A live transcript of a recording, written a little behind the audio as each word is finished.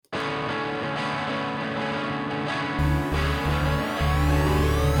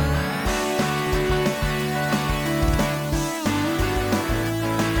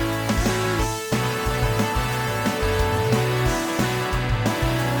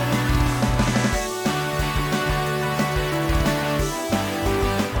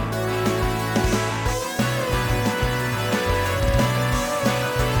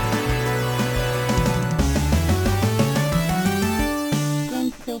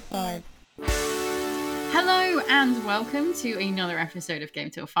5. Hello and welcome to another episode of Game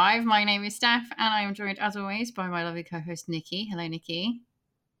Till 5. My name is Steph and I am joined as always by my lovely co-host Nikki. Hello Nikki.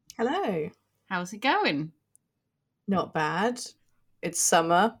 Hello. How's it going? Not bad. It's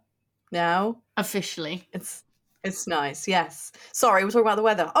summer now. Officially. It's nice, yes. Sorry, we're talking about the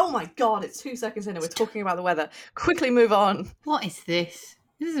weather. Oh my god, it's 2 seconds in and we're talking about the weather. Quickly move on. What is this?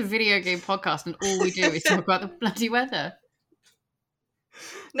 This is a video game podcast and all we do is talk about the bloody weather.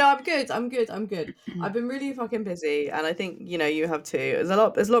 No, I'm good. I've been really fucking busy and I think, you have too. There's a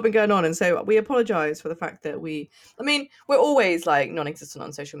lot been going on, and so we apologise for the fact that we're always like non-existent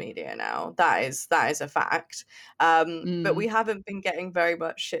on social media now. That is a fact. But we haven't been getting very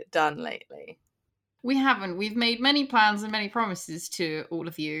much shit done lately. We haven't. We've made many plans and many promises to all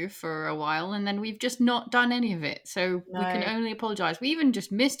of you for a while, and then we've just not done any of it. So we can only apologise. We even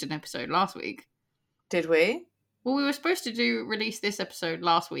just missed an episode last week. Did we? Well, we were supposed to release this episode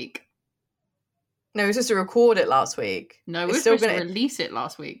last week. No, we were supposed to record it last week. No, we were supposed to release it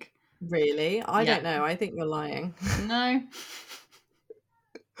last week. Really? I don't know. I think you're lying. No.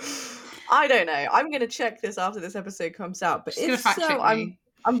 I don't know. I'm going to check this after this episode comes out. But if so, I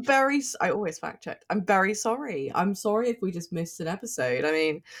always fact check. I'm very sorry. I'm sorry if we just missed an episode. I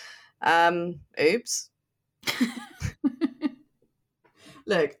mean, oops.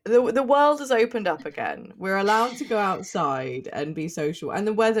 Look, the world has opened up again. We're allowed to go outside and be social, and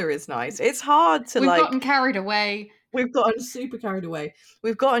the weather is nice. It's hard to We've gotten carried away. We've gotten super carried away.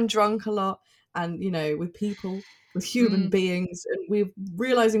 We've gotten drunk a lot, and with people, with human beings, and we're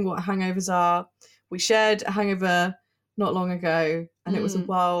realizing what hangovers are. We shared a hangover not long ago, and it was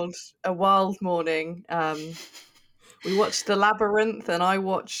a wild morning. We watched The Labyrinth, and I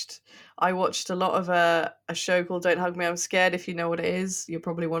watched a lot of a show called Don't Hug Me, I'm Scared. If you know what it is, you're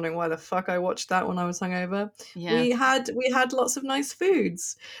probably wondering why the fuck I watched that when I was hungover. Yeah. We had lots of nice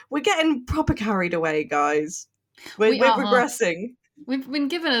foods. We're getting proper carried away, guys. We're progressing. We've been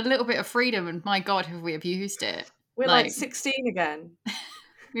given a little bit of freedom, and my God, have we abused it? We're like 16 again.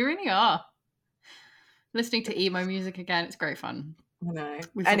 We really are. Listening to emo music again, it's great fun. I know.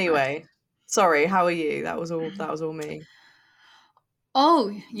 Anyway, sorry, how are you? That was all me.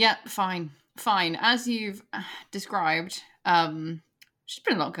 Oh, yeah, fine. As you've described, there's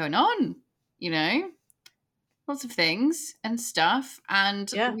been a lot going on, lots of things and stuff,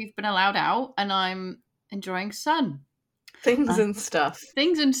 and we've been allowed out, and I'm enjoying sun. Things and stuff.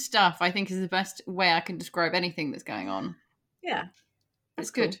 Things and stuff, I think, is the best way I can describe anything that's going on. Yeah.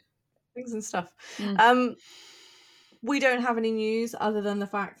 That's good. Cool. Things and stuff. We don't have any news other than the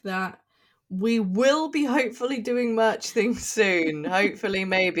fact that we will be hopefully doing merch things soon. Hopefully,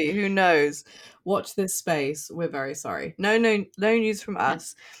 maybe. Who knows? Watch this space. We're very sorry. No news from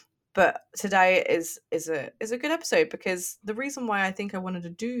us. But today is a good episode, because the reason why I think I wanted to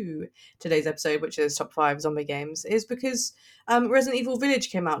do today's episode, which is top 5 zombie games, is because Resident Evil Village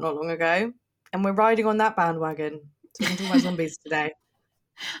came out not long ago, and we're riding on that bandwagon. So we can talk about zombies today.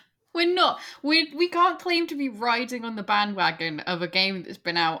 We're not. We can't claim to be riding on the bandwagon of a game that's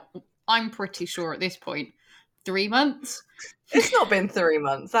been out, I'm pretty sure at this point, 3 months. It's not been 3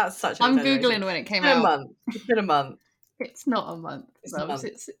 months. That's such an I'm Googling when it came out. It's been a month. It's not a month.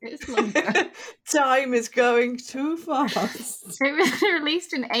 It's longer. Time is going too fast. It was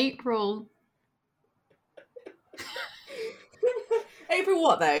released in April. April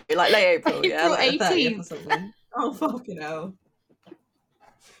what though? Like late April, April 18th or something. Oh fucking hell.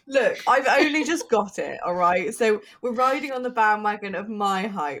 Look, I've only just got it, all right? So we're riding on the bandwagon of my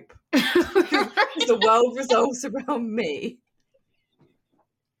hype. The world revolves around me.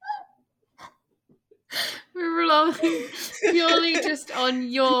 We're relying purely just on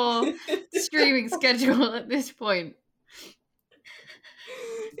your streaming schedule at this point.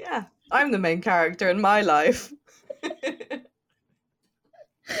 Yeah, I'm the main character in my life.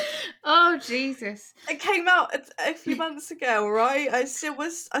 Oh Jesus! It came out a few months ago, right? I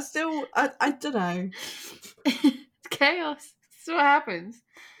don't know. It's chaos. That's what happens.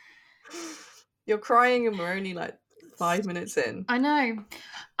 You're crying and we're only like 5 minutes in. I know.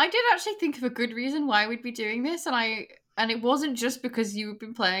 I did actually think of a good reason why we'd be doing this, and it wasn't just because you've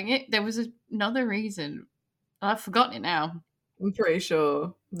been playing it. There was another reason. I've forgotten it now. I'm pretty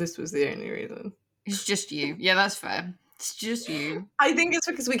sure this was the only reason. It's just you. Yeah, that's fair. It's just you. I think it's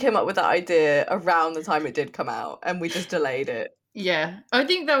because we came up with that idea around the time it did come out, and we just delayed it. Yeah, I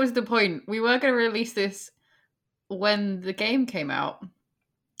think that was the point. We were going to release this when the game came out,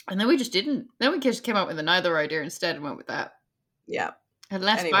 and then we just didn't. Then we just came up with another idea instead and went with that. Yeah. A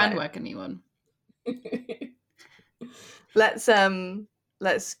less bandwagon-y one. Let's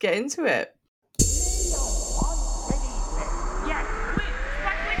get into it. Yes, quick,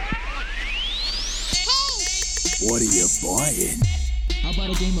 What are you buying? How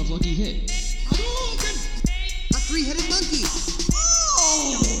about a game of Lucky Hit? Hadouken! A three-headed monkey!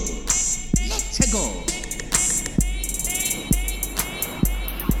 Oh! Let's go!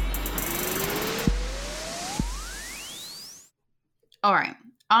 All right.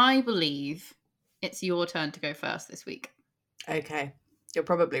 I believe it's your turn to go first this week. Okay. You're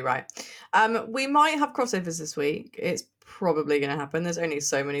probably right. We might have crossovers this week. It's probably going to happen. There's only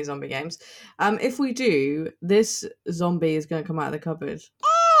so many zombie games. If we do, this zombie is going to come out of the cupboard.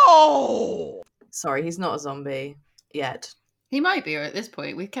 Oh! Sorry, he's not a zombie yet. He might be at this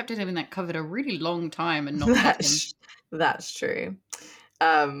point. We've kept him in that cupboard a really long time and not met him. That's true.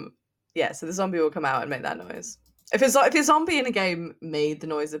 Yeah, so the zombie will come out and make that noise. If a zombie in a game made the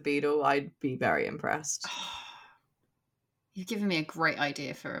noise of Beedle, I'd be very impressed. You've given me a great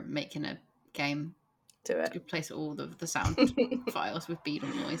idea for making a game. Do it. To replace all the sound files with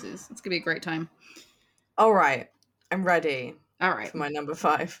Beedle noises. It's going to be a great time. All right. I'm ready. All right. For my number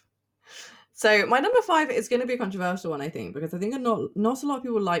 5. So my number 5 is going to be a controversial one, I think, because I think not a lot of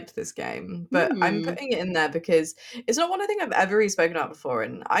people liked this game, but I'm putting it in there because it's not one I think I've ever really spoken about before,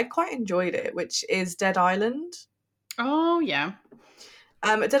 and I quite enjoyed it, which is Dead Island. Oh, yeah.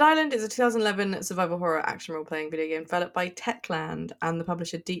 Dead Island is a 2011 survival horror action role-playing video game developed by Techland and the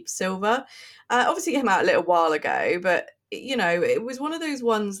publisher Deep Silver. Obviously, it came out a little while ago, but you know, it was one of those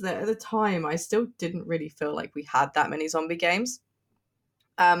ones that at the time I still didn't really feel like we had that many zombie games.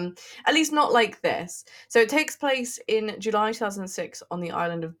 At least not like this. So it takes place in July 2006 on the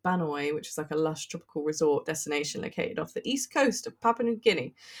island of Banoi, which is like a lush tropical resort destination located off the east coast of Papua New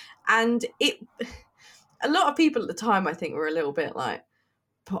Guinea. And a lot of people at the time, I think, were a little bit like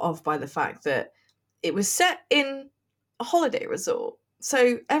put off by the fact that it was set in a holiday resort.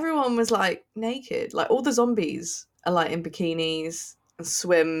 So everyone was like naked. Like all the zombies are like in bikinis and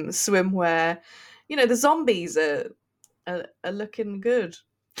swimwear. You know, the zombies are looking good.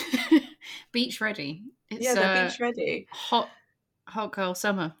 Beach ready. It's they're beach ready. Hot girl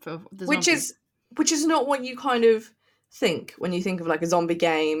summer for the zombies. Which is not what you kind of think when you think of like a zombie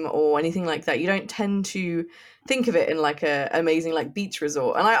game or anything like that. You don't tend to think of it in like a amazing like beach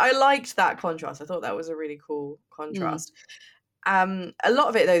resort. And I liked that contrast. I thought that was a really cool contrast. A lot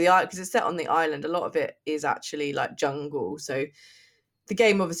of it though, because it's set on the island, a lot of it is actually like jungle. So the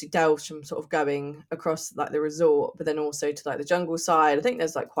game obviously delves from sort of going across like the resort, but then also to like the jungle side. I think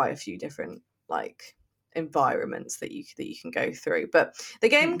there's like quite a few different like environments that you can go through. But the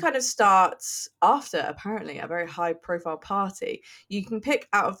game kind of starts after apparently a very high profile party. You can pick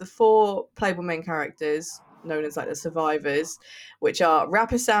out of the 4 playable main characters known as like the survivors, which are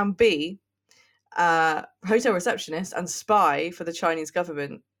rapper Sam B, hotel receptionist and spy for the Chinese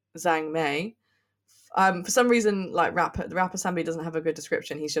government Zhang Mei. For some reason, like the rapper Sambi doesn't have a good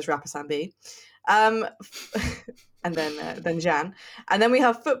description. He's just rapper Sambi. And then Jan. And then we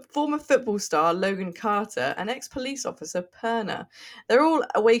have former football star Logan Carter and ex-police officer Perna. They're all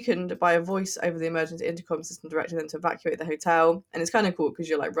awakened by a voice over the emergency intercom system directing them to evacuate the hotel. And it's kind of cool because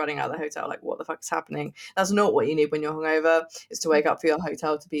you're like running out of the hotel, like what the fuck is happening? That's not what you need when you're hungover. It's to wake up for your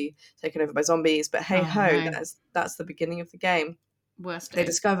hotel to be taken over by zombies. But hey ho, that's the beginning of the game. Worst they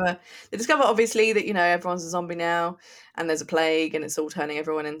discover obviously that, you know, everyone's a zombie now and there's a plague and it's all turning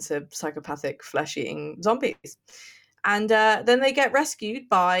everyone into psychopathic flesh-eating zombies. And then they get rescued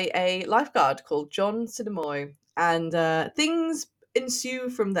by a lifeguard called John Sidamoy, and things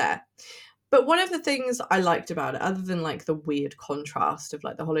ensue from there. But one of the things I liked about it, other than like the weird contrast of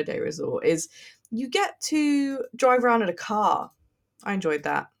like the holiday resort, is you get to drive around in a car. I enjoyed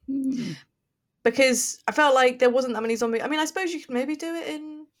that. Because I felt like there wasn't that many zombies. I mean, I suppose you could maybe do it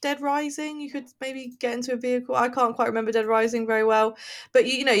in Dead Rising. You could maybe get into a vehicle. I can't quite remember Dead Rising very well. But,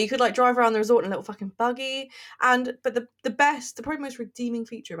 you know, you could, like, drive around the resort in a little fucking buggy. But the probably most redeeming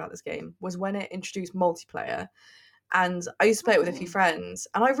feature about this game was when it introduced multiplayer. And I used to play it with a few friends.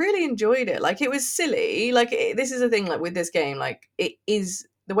 And I really enjoyed it. Like, it was silly. Like, this is the thing, like, with this game. Like, it is...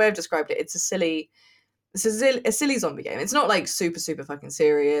 The way I've described it, it's a silly zombie game. It's not like super fucking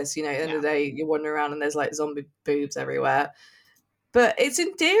serious, you know. At the end of the day, you're wandering around and there's like zombie boobs everywhere, but it's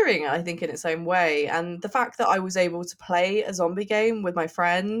endearing, I think, in its own way. And the fact that I was able to play a zombie game with my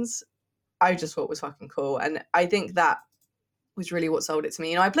friends, I just thought was fucking cool. And I think that was really what sold it to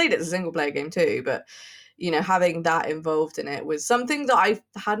me. You know, I played it as a single player game too, but you know, having that involved in it was something that I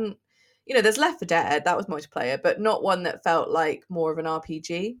hadn't. You know, there's Left 4 Dead, that was multiplayer, but not one that felt like more of an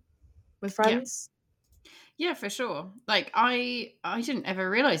RPG with friends. Yeah, for sure. Like, I didn't ever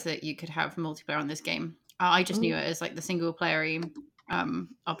realize that you could have multiplayer on this game. I just knew it as like the single player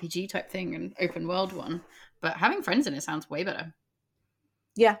RPG type thing and open world one. But having friends in it sounds way better.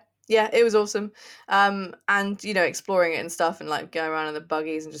 Yeah, Yeah, it was awesome. And exploring it and stuff, and like going around in the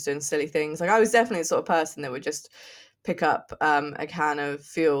buggies and just doing silly things. Like I was definitely the sort of person that would just pick up a can of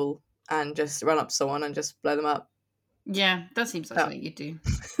fuel and just run up to someone and just blow them up. Yeah, that seems like something you do.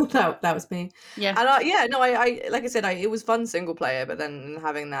 that was me. Yeah. And I like I said, it was fun single player, but then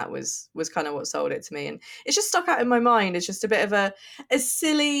having that was kind of what sold it to me, and it's just stuck out in my mind. It's just a bit of a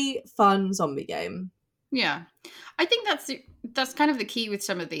silly, fun zombie game. Yeah, I think that's kind of the key with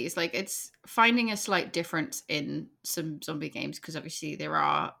some of these. Like, it's finding a slight difference in some zombie games, because obviously there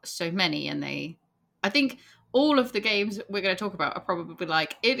are so many, and I think all of the games we're going to talk about are probably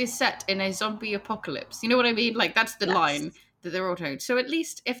like, it is set in a zombie apocalypse. You know what I mean? Like, that's the line that they're all told. So at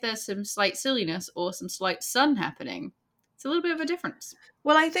least if there's some slight silliness or some slight sun happening, it's a little bit of a difference.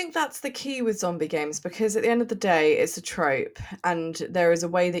 Well, I think that's the key with zombie games, because at the end of the day, it's a trope, and there is a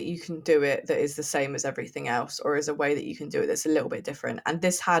way that you can do it that is the same as everything else, or is a way that you can do it that's a little bit different. And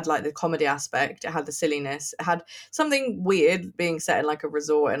this had like the comedy aspect, it had the silliness, it had something weird being set in like a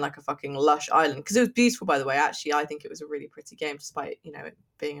resort and like a fucking lush island, because it was beautiful, by the way. Actually, I think it was a really pretty game, despite it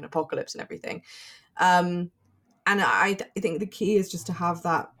being an apocalypse and everything. And I think the key is just to have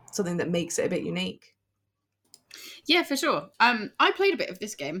that something that makes it a bit unique. Yeah, for sure. I played a bit of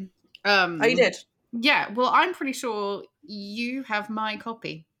this game. Oh, you did? Yeah, well, I'm pretty sure you have my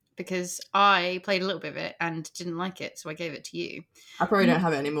copy, because I played a little bit of it and didn't like it, so I gave it to you. I probably don't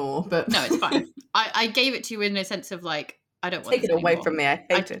have it anymore, but no, it's fine. I gave it to you in a sense of like, I don't want take it away from me. I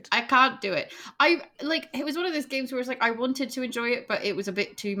hate it. I can't do it. It was one of those games where it's like I wanted to enjoy it, but it was a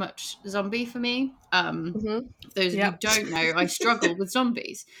bit too much zombie for me. For those of you who don't know, I struggle with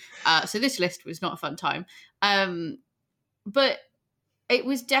zombies. So this list was not a fun time. But it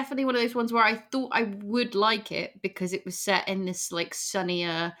was definitely one of those ones where I thought I would like it because it was set in this like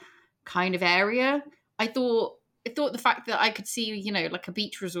sunnier kind of area. I thought the fact that I could see, like a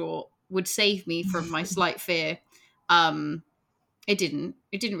beach resort would save me from my slight fear. It didn't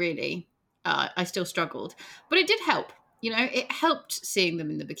really. I still struggled, but it did help. It helped seeing them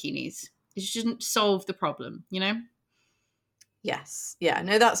in the bikinis. It didn't solve the problem. Yes. Yeah.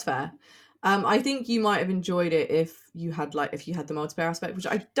 No, that's fair. I think you might have enjoyed it if you had the multiplayer aspect, which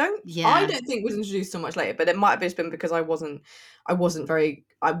I don't think was introduced so much later, but it might have just been because I wasn't very,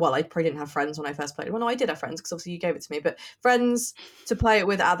 I probably didn't have friends when I first played it. Well, no, I did have friends because obviously you gave it to me, but friends to play it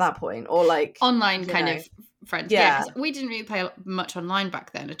with at that point, or like online kind of friends. Yeah. 'Cause we didn't really play much online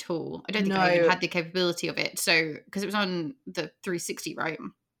back then at all. I don't think I even had the capability of it. So, because it was on the 360, right?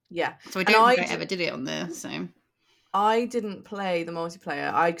 Yeah. So I don't think I ever did it on there, so. I didn't play the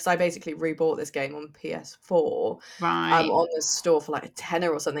multiplayer. Because I basically rebought this game on PS4, right? On the store for like a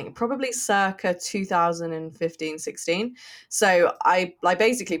tenner or something, probably circa 2015-16. So I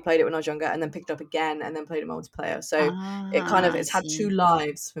basically played it when I was younger, and then picked it up again, and then played a multiplayer. So it's had two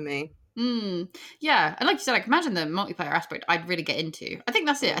lives for me. Yeah, and like you said, I can imagine the multiplayer aspect I'd really get into. I think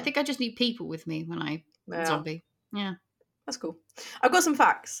that's it. I think I just need people with me when I zombie. Yeah, that's cool. I've got some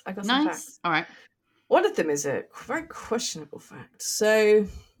facts. Some facts. All right. One of them is a very questionable fact. So,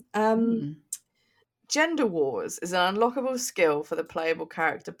 Gender Wars is an unlockable skill for the playable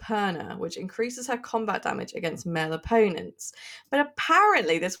character Perna, which increases her combat damage against male opponents. But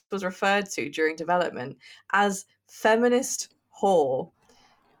apparently this was referred to during development as feminist whore.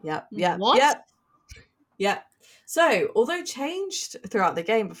 Yep. So, although changed throughout the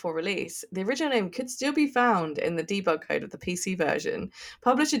game before release, the original name could still be found in the debug code of the PC version.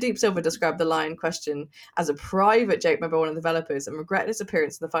 Publisher Deep Silver described the line in question as a private joke made by one of the developers and regretted its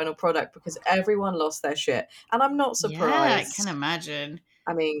appearance in the final product because everyone lost their shit. And I'm not surprised. Yeah, I can imagine.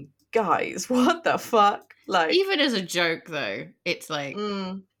 I mean, guys, what the fuck? Like, even as a joke, though, it's like,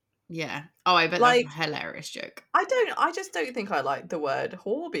 yeah. Oh, I bet that's a hilarious joke. I just don't think I like the word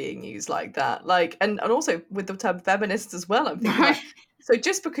whore being used like that. Like, and also with the term feminist as well. I'm thinking, like, so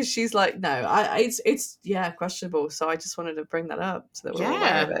just because she's like, no, it's questionable. So I just wanted to bring that up so that we're all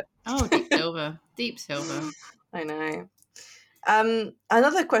aware of it. Oh, Deep Silver. I know.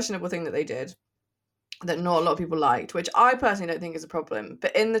 Another questionable thing that they did that not a lot of people liked, which I personally don't think is a problem,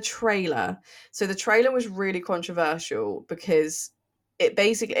 but in the trailer. So the trailer was really controversial because it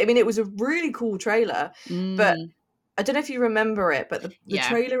basically, it was a really cool trailer, but I don't know if you remember it, but the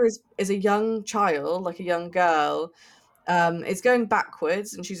trailer is a young child, like a young girl. It's going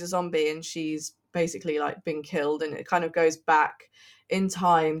backwards and she's a zombie and she's basically like being killed, and it kind of goes back in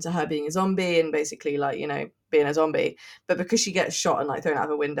time to her being a zombie and basically like, being a zombie. But because she gets shot and like thrown out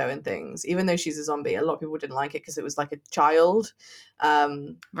of a window and things, even though she's a zombie, a lot of people didn't like it because it was like a child.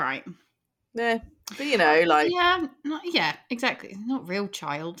 Right. Yeah. But like, yeah, exactly. Not real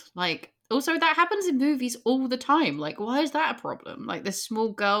child. Like, Also, that happens in movies all the time. Like, why is that a problem? Like, there's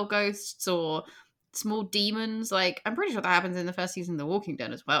small girl ghosts or small demons. Like, I'm pretty sure that happens in the first season of The Walking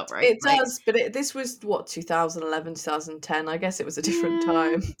Dead as well, right? It does, but this was, 2011, 2010. I guess it was a different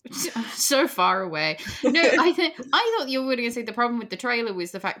time. So far away. No, I thought you were going to say the problem with the trailer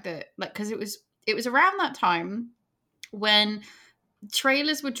was the fact that, like, because it was around that time when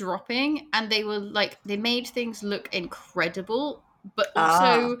trailers were dropping and they were like, they made things look incredible, but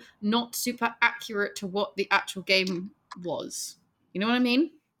also not super accurate to what the actual game was. You know what I mean?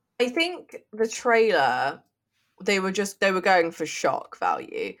 I think the trailer, they were going for shock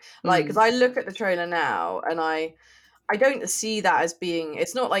value. Like, because I look at the trailer now and I don't see that as being,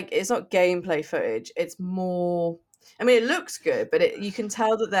 it's not gameplay footage. It's more, I mean, it looks good, but you can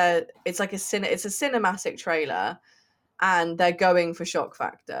tell that it's a cinematic trailer. And they're going for shock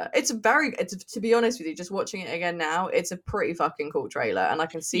factor. It's to be honest with you, just watching it again now, it's a pretty fucking cool trailer, and I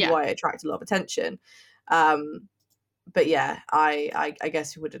can see why it attracted a lot of attention. But yeah, I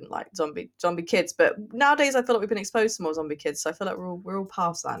guess you wouldn't like zombie kids, but nowadays I feel like we've been exposed to more zombie kids, so I feel like we're all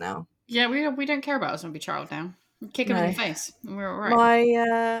past that now. Yeah, we don't care about a zombie child now. Kick him in the face, and we're all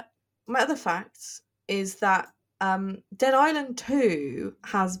right. My other fact is that Dead Island 2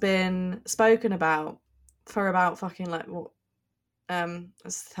 has been spoken about for about fucking like what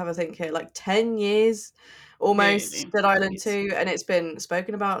let's have a think here, like 10 years almost. Really? Dead Island 2, and it's been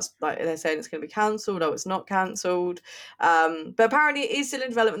spoken about, like they're saying it's going to be cancelled. It's not cancelled, but apparently it is still in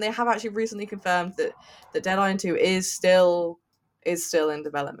development. They have actually recently confirmed that Dead Island 2 is still in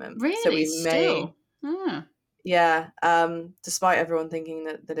development. Really? So we may despite everyone thinking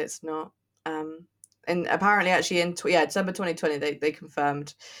that it's not, and apparently actually in December 2020 they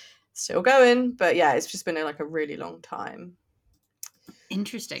confirmed still going, but yeah, it's just been like a really long time.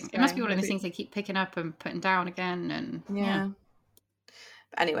 Interesting. So it must be one of those things they keep picking up and putting down again, and yeah.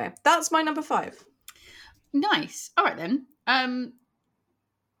 But anyway, that's my number 5. Nice. All right then.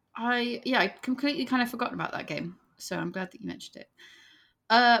 I completely kind of forgotten about that game, so I'm glad that you mentioned it.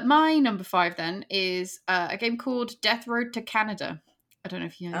 My number 5 then is a game called Death Road to Canada. I don't know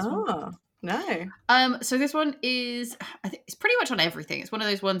if you know this one. No. So this one is, I think it's pretty much on everything. It's one of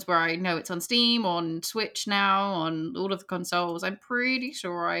those ones where I know it's on Steam, on Switch now, on all of the consoles. I'm pretty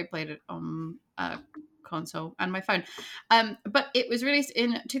sure I played it on console and my phone. But it was released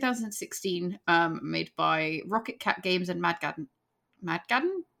in 2016, made by Rocket Cat Games and Mad Garden.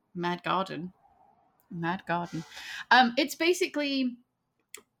 It's basically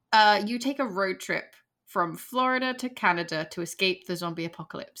you take a road trip from Florida to Canada to escape the zombie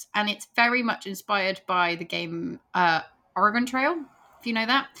apocalypse. And it's very much inspired by the game Oregon Trail, if you know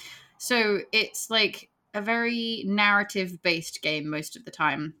that. So it's like a very narrative-based game most of the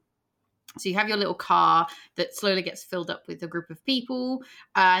time. So you have your little car that slowly gets filled up with a group of people,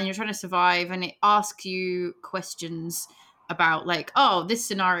 and you're trying to survive, and it asks you questions about like, oh, this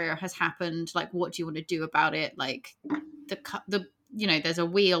scenario has happened, like what do you want to do about it? Like the there's a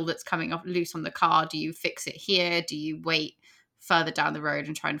wheel that's coming off loose on the car. Do you fix it here? Do you wait further down the road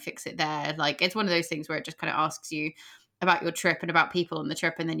and try and fix it there? Like, it's one of those things where it just kind of asks you about your trip and about people on the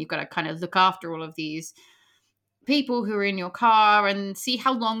trip, and then you've got to kind of look after all of these people who are in your car and see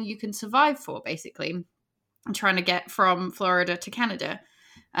how long you can survive for, basically, and trying to get from Florida to Canada.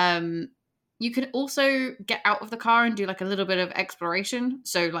 You can also get out of the car and do like a little bit of exploration.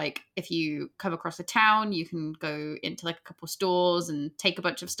 So like if you come across a town, you can go into like a couple of stores and take a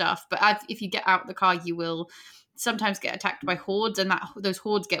bunch of stuff. But if you get out of the car, you will sometimes get attacked by hordes, and those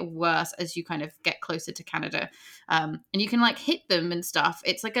hordes get worse as you kind of get closer to Canada. And you can like hit them and stuff.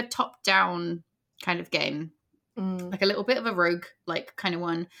 It's like a top-down kind of game. Like a little bit of a rogue like kind of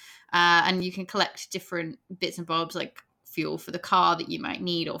one. And you can collect different bits and bobs like fuel for the car that you might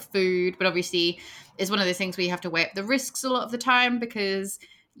need or food, but obviously it's one of those things where you have to weigh up the risks a lot of the time, because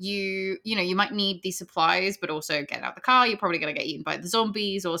you might need these supplies, but also getting out the car, you're probably going to get eaten by the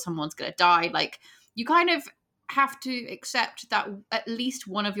zombies or someone's going to die. Like, you kind of have to accept that at least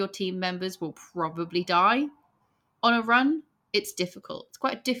one of your team members will probably die on a run. It's difficult. It's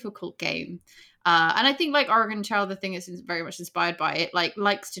quite a difficult game. And I think like Oregon Trail, the thing is very much inspired by it, like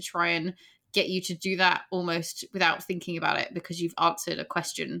likes to try and get you to do that almost without thinking about it, because you've answered a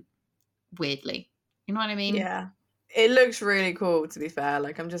question weirdly. You know what I mean? Yeah. It looks really cool, to be fair.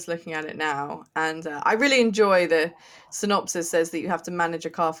 Like, I'm just looking at it now, and I really enjoy the synopsis says that you have to manage a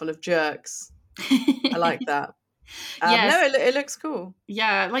car full of jerks. I like that. Yes. No, it looks cool.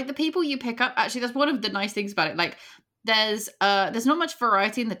 Yeah, like the people you pick up, actually, that's one of the nice things about it. Like, there's not much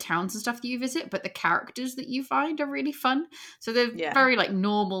variety in the towns and stuff that you visit, but the characters that you find are really fun. So they're very like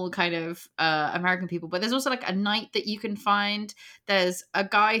normal kind of American people, but there's also like a knight that you can find. There's a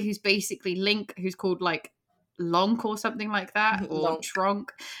guy who's basically Link, who's called like Lonk or something like that, or Tronk,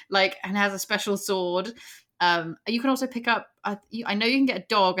 like, and has a special sword. You can also pick up I know you can get a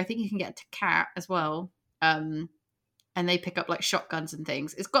dog. I think you can get a cat as well. And they pick up like shotguns and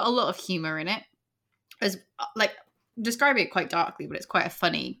things. It's got a lot of humor in it. As like describing it quite darkly, but it's quite a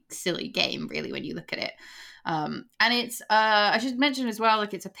funny, silly game, really, when you look at it. And it's I should mention as well,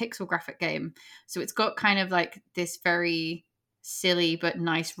 like, it's a pixel graphic game, so it's got kind of like this very silly but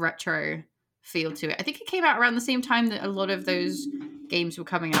nice retro feel to it. I think it came out around the same time that a lot of those games were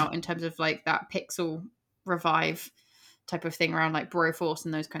coming out, in terms of like that pixel revive type of thing around like Broforce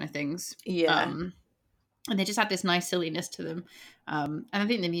and those kind of things. And they just had this nice silliness to them. And I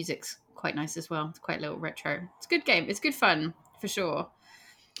think the music's quite nice as well. It's quite a little retro. It's a good game. It's good fun, for sure.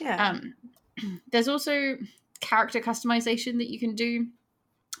 Yeah. There's also character customization that you can do.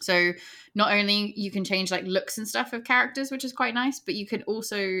 So not only you can change like looks and stuff of characters, which is quite nice, but you can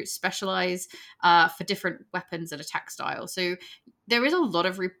also specialize for different weapons and attack styles. So there is a lot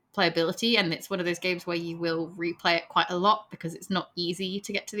of replayability, and it's one of those games where you will replay it quite a lot because it's not easy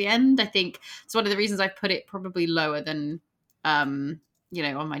to get to the end. I think it's one of the reasons I've put it probably lower than on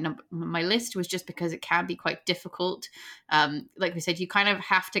my list, was just because it can be quite difficult. Like we said, you kind of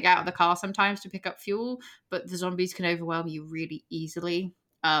have to get out of the car sometimes to pick up fuel, but the zombies can overwhelm you really easily.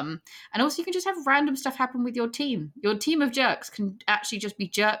 And also you can just have random stuff happen with your team. Your team of jerks can actually just be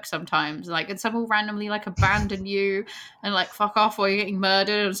jerks sometimes. Like, and some will randomly like abandon you and like fuck off while you're getting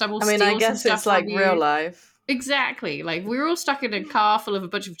murdered, and some will steal I guess some it's stuff like from real you. life. Exactly. Like, we're all stuck in a car full of a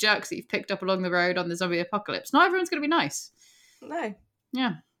bunch of jerks that you've picked up along the road on the zombie apocalypse. Not everyone's going to be nice. No.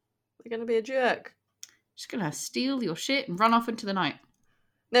 Yeah. They're going to be a jerk. Just going to steal your shit and run off into the night.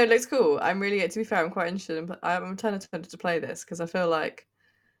 No, it looks cool. To be fair, I'm quite interested in, I'm kind of tempted to play this because I feel like,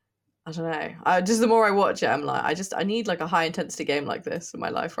 I don't know. Just the more I watch it, I'm like, I need like a high intensity game like this in my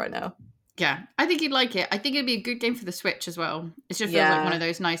life right now. Yeah, I think you'd like it. I think it'd be a good game for the Switch as well. It just feels like one of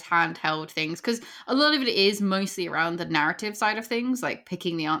those nice handheld things, because a lot of it is mostly around the narrative side of things, like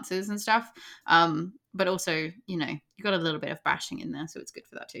picking the answers and stuff. But also, you got a little bit of bashing in there, so it's good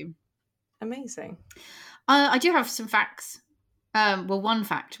for that too. Amazing. I do have some facts. One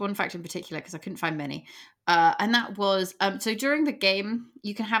fact in particular, because I couldn't find many. And that was, so during the game,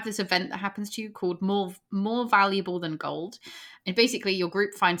 you can have this event that happens to you called More Valuable Than Gold. And basically your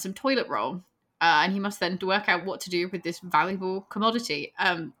group finds some toilet roll, and you must then work out what to do with this valuable commodity.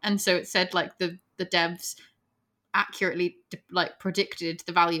 And so it said like the devs accurately predicted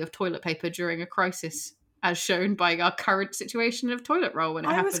the value of toilet paper during a crisis, as shown by our current situation of toilet roll when it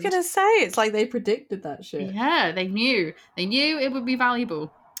happened. I was going to say, it's like they predicted that shit. Yeah, they knew it would be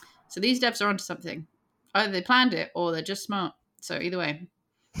valuable. So these devs are onto something. Either they planned it or they're just smart. So either way.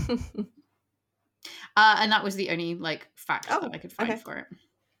 And that was the only fact that I could find for it.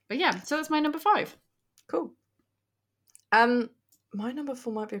 But yeah, so that's my number 5. Cool. My number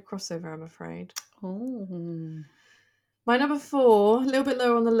 4 might be a crossover, I'm afraid. Oh. My number 4, a little bit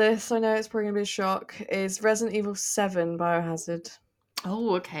lower on the list, I know it's probably going to be a shock, is Resident Evil 7 Biohazard.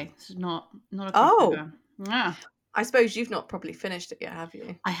 Oh, okay. It's not a crossover. Yeah. I suppose you've not probably finished it yet, have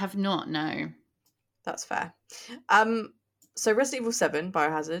you? I have not, no. That's fair. So Resident Evil 7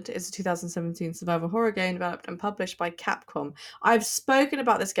 Biohazard is a 2017 survival horror game developed and published by Capcom. I've spoken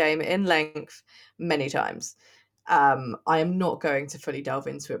about this game in length many times. I am not going to fully delve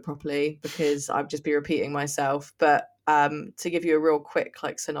into it properly because I'd just be repeating myself. But to give you a real quick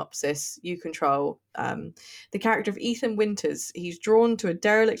synopsis, you control the character of Ethan Winters. He's drawn to a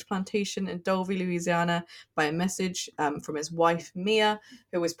derelict plantation in Dulvey, Louisiana by a message from his wife Mia,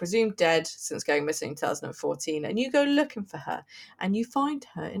 who was presumed dead since going missing in 2014. And you go looking for her, and you find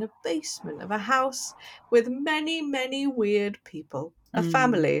her in a basement of a house with many, many weird people, a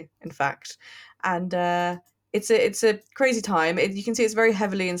family, in fact. And it's a crazy time. You can see it's very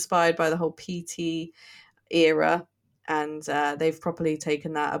heavily inspired by the whole PT era, and they've properly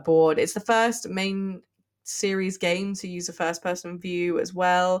taken that aboard. It's the first main series game to use a first-person view as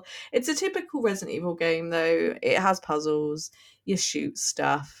well. It's a typical Resident Evil game, though. It has puzzles, you shoot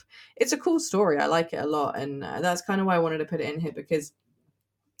stuff. It's a cool story. I like it a lot, and that's kind of why I wanted to put it in here, because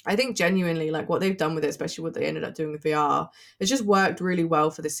I think genuinely, what they've done with it, especially what they ended up doing with VR, it's just worked really well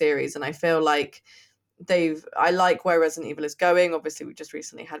for the series, and I feel like I like where Resident Evil is going. Obviously, we just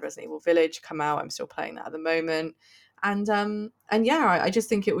recently had Resident Evil Village come out. I'm still playing that at the moment. And yeah, I just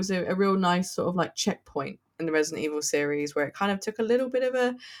think it was a real nice sort of checkpoint in the Resident Evil series, where it kind of took a little bit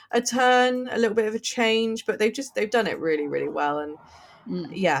of a turn, a little bit of a change, but they've done it really, really well. And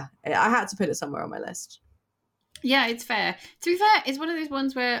yeah, I had to put it somewhere on my list. Yeah, it's fair. To be fair, it's one of those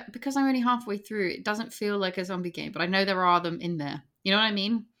ones where, because I'm only halfway through, it doesn't feel like a zombie game, but I know there are them in there. You know what I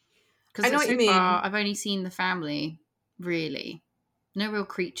mean? Because I know what you mean. Far, I've only seen the family, really. No real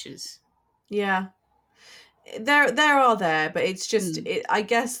creatures. Yeah. There are there, but it's just, I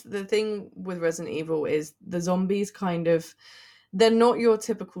guess the thing with Resident Evil is the zombies kind of, they're not your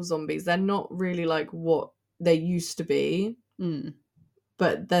typical zombies. They're not really like what they used to be,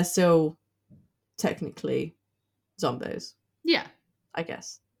 but they're still technically zombies. Yeah, I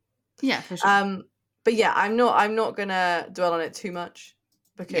guess. Yeah, for sure. But yeah, I'm not gonna dwell on it too much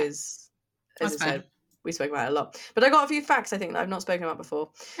because, as I said, we spoke about it a lot. But I got a few facts I think that I've not spoken about before,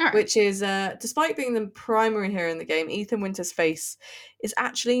 which is despite being the primary hero in the game, Ethan Winters' face is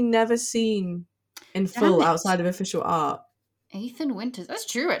actually never seen in full outside of official art. Ethan Winters. That's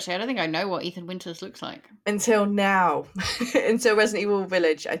true, actually. I don't think I know what Ethan Winters looks like. Until now. Until Resident Evil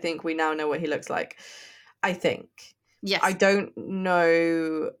Village, I think we now know what he looks like. I think. Yes. I don't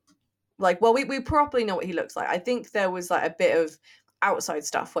know. We probably know what he looks like. I think there was like a bit of outside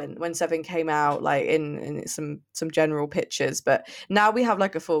stuff when 7 came out, like in some general pictures, but now we have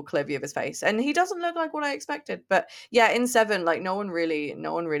like a full clear view of his face, and he doesn't look like what I expected. But yeah, in 7, like no one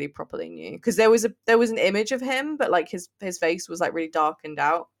really properly knew, because there was an image of him, but like his face was like really darkened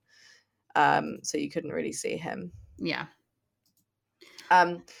out, so you couldn't really see him. Yeah.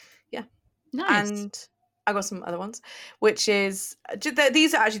 Yeah. Nice. And I got some other ones, which is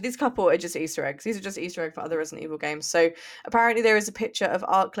these couple are just Easter eggs. These are just Easter egg for other Resident Evil games. So apparently there is a picture of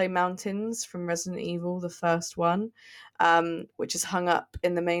Arklay Mountains from Resident Evil, the first one, which is hung up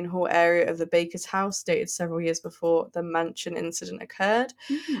in the main hall area of the Baker's house, dated several years before the mansion incident occurred.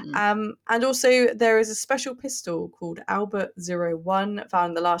 And also there is a special pistol called Albert 01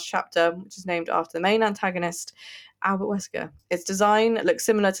 found in the last chapter, which is named after the main antagonist, Albert Wesker. Its design looks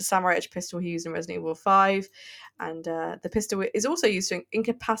similar to Samurai Edge pistol he used in Resident Evil 5, and the pistol is also used to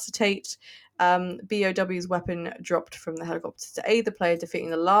incapacitate BOW's weapon dropped from the helicopter to aid the player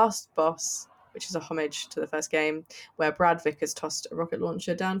defeating the last boss, which is a homage to the first game, where Brad Vickers tossed a rocket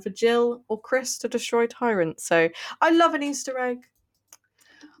launcher down for Jill or Chris to destroy Tyrant. So I love an Easter egg.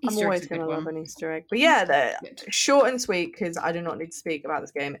 I'm always going to love an Easter egg. But yeah, they're short and sweet, because I do not need to speak about this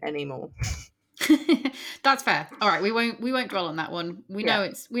game anymore. That's fair. All right, we won't dwell on that one. We know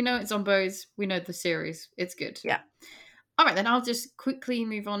it's Zombos. We know the series. It's good. Yeah. All right, then I'll just quickly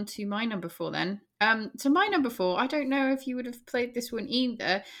move on to my number 4 then. So my number 4, I don't know if you would have played this one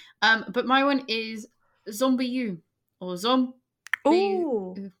either, but my one is Zombie U, or Zombie.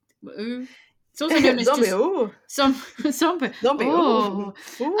 Ooh. It's also known as Zombie. Just Ooh. Zombie. Zombie. Ooh.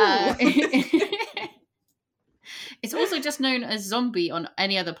 It's also just known as Zombie on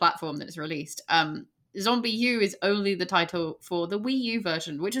any other platform that is released. Zombie U is only the title for the Wii U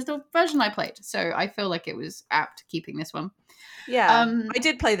version, which is the version I played. So I feel like it was apt keeping this one. Yeah. I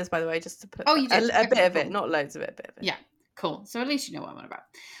did play this, by the way, just to put you did? a bit of it, not loads of it, a bit of it. Yeah, cool. So at least you know what I'm on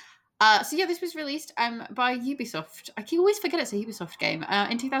about. So yeah, this was released by Ubisoft. I can always forget it's a Ubisoft game.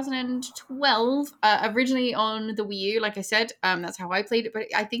 In 2012, originally on the Wii U, like I said, that's how I played it. But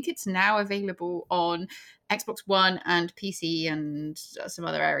I think it's now available on Xbox One and PC and some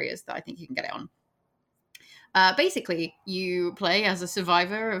other areas that I think you can get it on. Basically, you play as a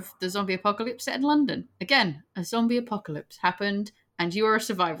survivor of the zombie apocalypse set in London. Again, a zombie apocalypse happened, and you are a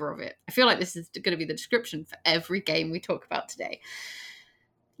survivor of it. I feel like this is going to be the description for every game we talk about today.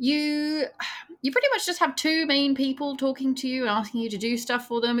 You pretty much just have 2 main people talking to you and asking you to do stuff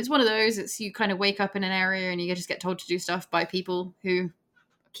for them. It's one of those, it's you kind of wake up in an area and you just get told to do stuff by people who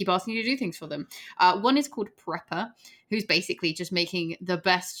keep asking you to do things for them. One is called Prepper, who's basically just making the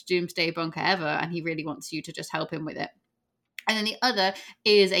best doomsday bunker ever, and he really wants you to just help him with it. And then the other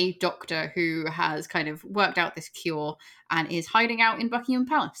is a doctor who has kind of worked out this cure and is hiding out in Buckingham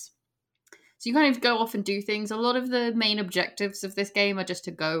Palace. So you kind of go off and do things. A lot of the main objectives of this game are just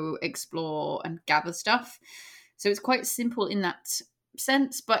to go explore and gather stuff. So it's quite simple in that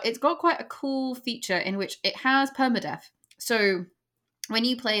sense, but it's got quite a cool feature in which it has permadeath. So when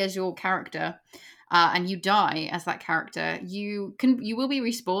you play as your character and you die as that character, you will be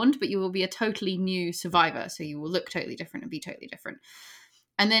respawned, but you will be a totally new survivor. So you will look totally different and be totally different.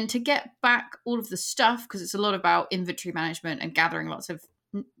 And then to get back all of the stuff, because it's a lot about inventory management and gathering lots of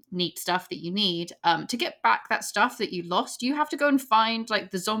neat stuff that you need, to get back that stuff that you lost, you have to go and find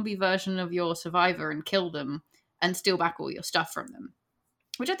like the zombie version of your survivor and kill them and steal back all your stuff from them,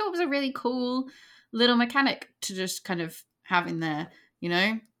 which I thought was a really cool little mechanic to just kind of have in there, you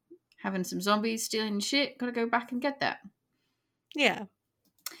know, having some zombies stealing shit. Gotta go back and get that. Yeah.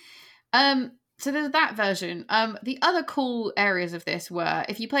 So there's that version. The other cool areas of this were,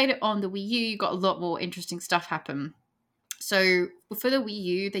 if you played it on the Wii U, you got a lot more interesting stuff happen. So for the Wii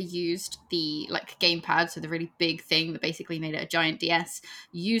U, they used the like gamepad, so the really big thing that basically made it a giant DS.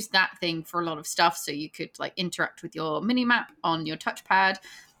 You used that thing for a lot of stuff, so you could like interact with your mini-map on your touchpad.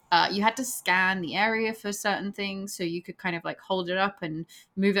 You had to scan the area for certain things, so you could kind of like hold it up and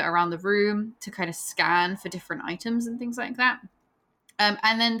move it around the room to kind of scan for different items and things like that.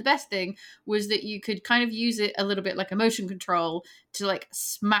 And then the best thing was that you could kind of use it a little bit like a motion control to like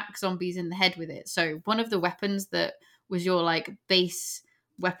smack zombies in the head with it. So one of the weapons that was your like base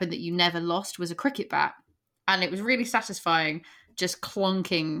weapon that you never lost was a cricket bat. And it was really satisfying just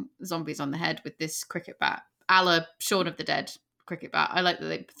clonking zombies on the head with this cricket bat, a la Shaun of the Dead cricket bat. I like that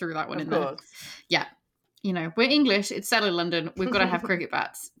they threw that one in there. Yeah. You know, we're English, it's set in London, we've got to have cricket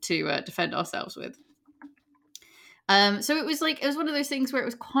bats to defend ourselves with. So it was one of those things where it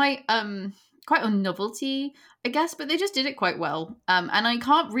was quite a novelty, I guess, but they just did it quite well. And I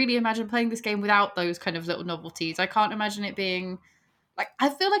can't really imagine playing this game without those kind of little novelties. I can't imagine it being like, I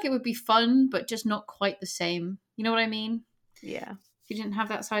feel like it would be fun, but just not quite the same. You know what I mean? Yeah. If you didn't have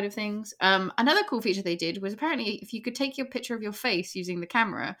that side of things. Another cool feature they did was apparently if you could take your picture of your face using the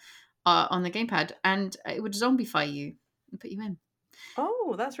camera on the gamepad, and it would zombify you and put you in.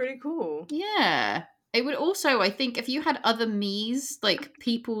 Oh, that's really cool. Yeah. It would also, I think, if you had other Miis, like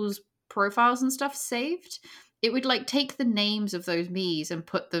people's profiles and stuff saved, it would like take the names of those Miis and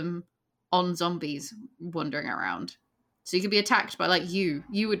put them on zombies wandering around. So you could be attacked by like you.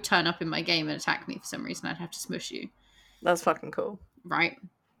 You would turn up in my game and attack me for some reason. I'd have to smush you. That's fucking cool. Right.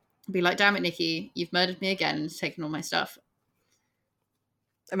 Be like, damn it, Nikki, you've murdered me again and taken all my stuff.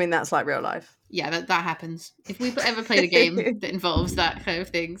 I mean, that's like real life. Yeah, that happens. If we ever played a game that involves that kind of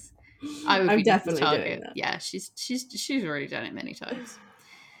things, I'm definitely doing that. Yeah, she's already done it many times.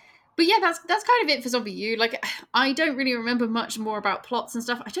 But yeah, that's kind of it for Zombie U. Like, I don't really remember much more about plots and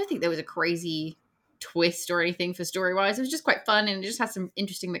stuff. I don't think there was a crazy twist or anything for story-wise. It was just quite fun, and it just had some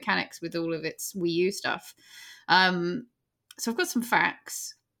interesting mechanics with all of its Wii U stuff. So I've got some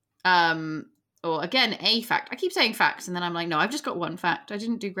facts. Or again, a fact. I keep saying facts, and then I'm like, no, I've just got one fact. I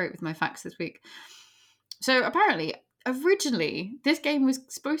didn't do great with my facts this week. So apparently, originally, this game was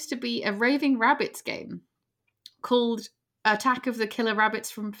supposed to be a Raving Rabbids game called Attack of the Killer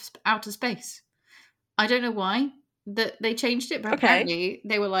Rabbits from Outer Space. I don't know why that they changed it, but apparently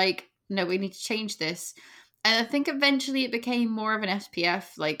they were like, no, we need to change this. And I think eventually it became more of an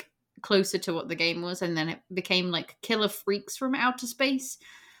SPF, like closer to what the game was, and then it became like Killer Freaks from Outer Space.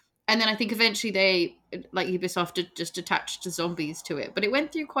 And then I think eventually they, like Ubisoft, just attached zombies to it. But it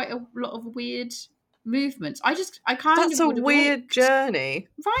went through quite a lot of weird movements. That's a weird journey.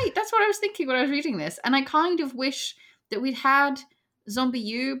 Right, that's what I was thinking when I was reading this. And I kind of wish that we'd had Zombie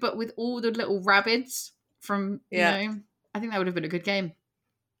U, but with all the little rabbits from, you know, I think that would have been a good game.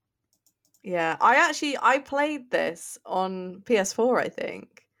 Yeah, I played this on PS4, I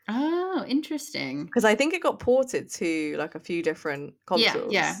think. Oh, interesting. Because I think it got ported to like a few different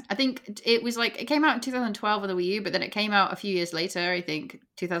consoles. Yeah. I think it was like, it came out in 2012 on the Wii U, but then it came out a few years later, I think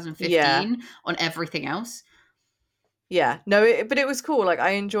 2015 on everything else. Yeah, no, but it was cool. Like,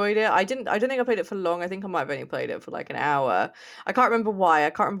 I enjoyed it. I don't think I played it for long. I think I might have only played it for like an hour. I can't remember why.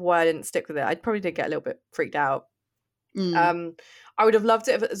 I didn't stick with it. I probably did get a little bit freaked out. I would have loved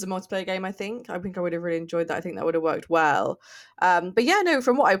it if it was a multiplayer game, I think. I think I would have really enjoyed that. I think that would have worked well. But yeah, no,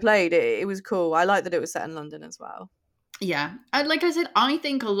 from what I played, it was cool. I like that it was set in London as well. Yeah. And like I said, I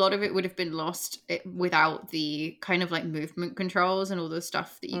think a lot of it would have been lost without the kind of like movement controls and all the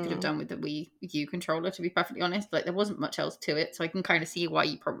stuff that you could have done with the Wii U controller, to be perfectly honest. Like, there wasn't much else to it, so I can kind of see why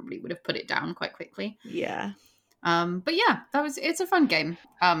you probably would have put it down quite quickly. Yeah. But yeah, it's a fun game.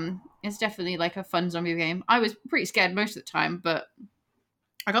 It's definitely like a fun zombie game. I was pretty scared most of the time, but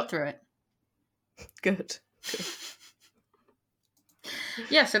I got through it. Good.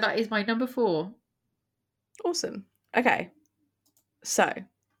 Yeah, so that is my number 4. Awesome. Okay. So,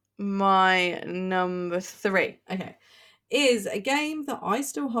 my number 3, is a game that I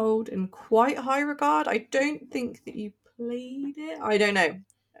still hold in quite high regard. I don't think that you played it. I don't know.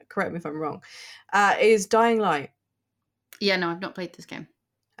 Correct me if I'm wrong. Is Dying Light. Yeah, no, I've not played this game.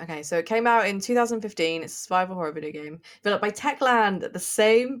 Okay, so it came out in 2015. It's a survival horror video game developed by Techland, the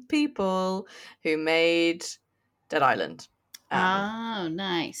same people who made Dead Island. Oh,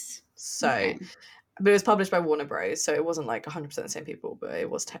 nice. So, but it was published by Warner Bros, so it wasn't like 100% the same people, but it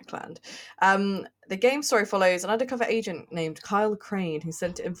was Techland. The game story follows an undercover agent named Kyle Crane, who's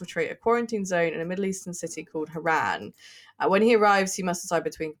sent to infiltrate a quarantine zone in a Middle Eastern city called Haran. When he arrives, he must decide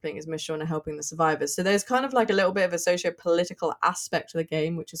between completing his mission and helping the survivors. So there's kind of like a little bit of a socio-political aspect to the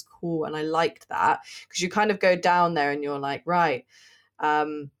game, which is cool, and I liked that, because you kind of go down there and you're like, right,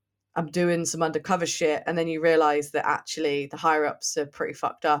 I'm doing some undercover shit, and then you realize that actually the higher ups are pretty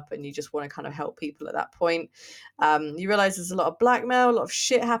fucked up, and you just want to kind of help people at that point. You realize there's a lot of blackmail, a lot of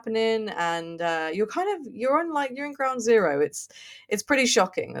shit happening, and you're in ground zero. It's pretty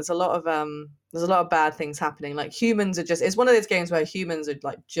shocking. There's a lot of bad things happening. Like, humans are it's one of those games where humans are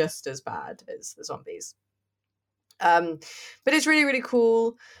like just as bad as the zombies. But it's really, really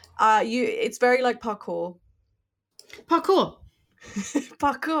cool. It's very like parkour. Parkour.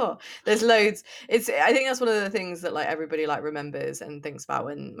 There's loads. I think that's one of the things that like everybody like remembers and thinks about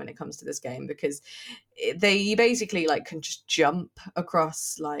when it comes to this game, because you basically like can just jump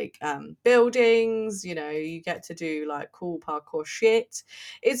across like buildings. You get to do like cool parkour shit.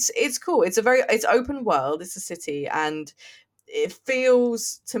 It's cool. It's open world. It's a city, and it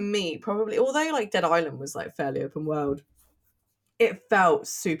feels to me probably, although like Dead Island was like fairly open world, it felt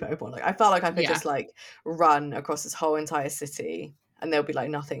super open. Like, I felt like I could just like run across this whole entire city, and there'll be like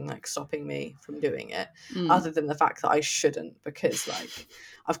nothing like stopping me from doing it, other than the fact that I shouldn't, because like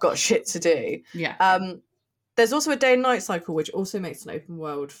I've got shit to do. There's also a day and night cycle, which also makes an open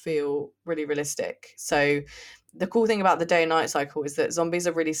world feel really realistic. So the cool thing about the day and night cycle is that zombies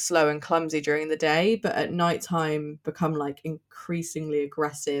are really slow and clumsy during the day, but at nighttime become like increasingly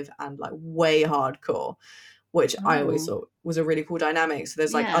aggressive and like way hardcore, which I always thought was a really cool dynamic. So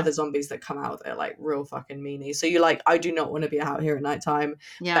there's like other zombies that come out that are like real fucking meanie. So you're like, I do not want to be out here at nighttime.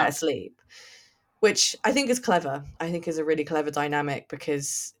 Better sleep. Which I think is clever. I think is a really clever dynamic,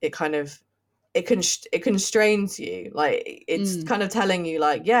 because it kind of it constrains you. Like, it's kind of telling you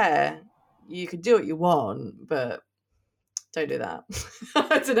like, yeah, you can do what you want, but don't do that.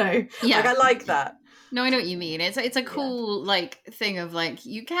 I don't know. Like, I like that. No, I know what you mean. It's a cool like thing of like,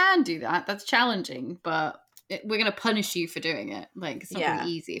 you can do that. That's challenging, but we're going to punish you for doing it. Like, it's not going to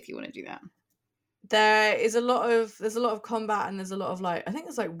be easy if you want to do that. There's a lot of combat, and there's a lot of like, I think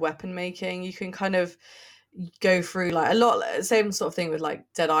there's like weapon making. You can kind of go through like same sort of thing with like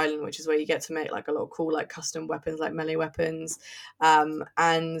Dead Island, which is where you get to make like a lot of cool like custom weapons, like melee weapons.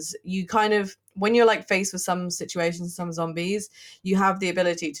 And you kind of, when you're like faced with some situations, some zombies, you have the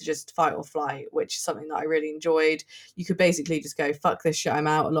ability to just fight or flight, which is something that I really enjoyed. You could basically just go, fuck this shit, I'm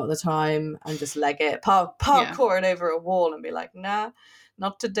out a lot of the time, and just leg it, parkour it over a wall and be like, nah,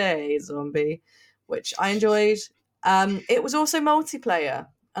 not today, zombie, which I enjoyed. It was also multiplayer,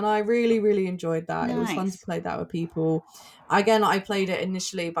 and I really, really enjoyed that. Nice. It was fun to play that with people. Again, I played it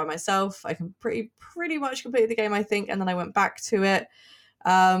initially by myself. I can pretty much complete the game, I think, and then I went back to it,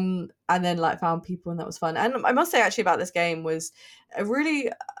 and then like found people, and that was fun. And I must say, actually, about this game was a really,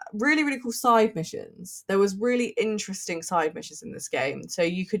 really, really cool side missions. There was really interesting side missions in this game, so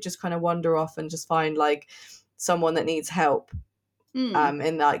you could just kind of wander off and just find like someone that needs help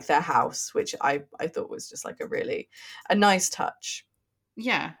in like their house, which I thought was just like a nice touch.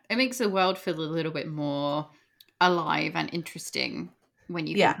 Yeah, it makes the world feel a little bit more alive and interesting when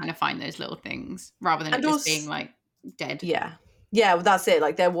you can kind of find those little things, rather than it just being like dead. Yeah, well, that's it.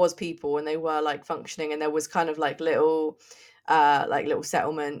 Like, there was people, and they were like functioning, and there was kind of like little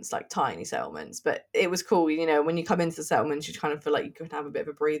settlements, like tiny settlements. But it was cool, when you come into the settlements, you kind of feel like you can have a bit of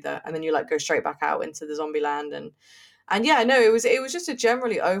a breather, and then you like go straight back out into the zombie land. And yeah, no, it was just a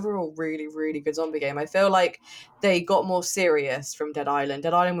generally overall really, really good zombie game. I feel like they got more serious from Dead Island.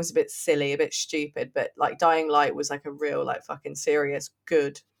 Dead Island was a bit silly, a bit stupid, but like Dying Light was like a real like fucking serious,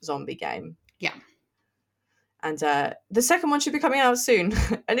 good zombie game. Yeah. And the second one should be coming out soon,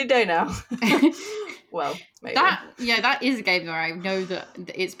 any day now. Well, maybe. That is a game where I know that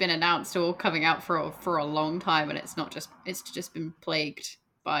it's been announced or coming out for a long time, and it's just been plagued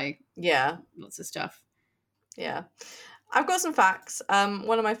by lots of stuff. Yeah. I've got some facts.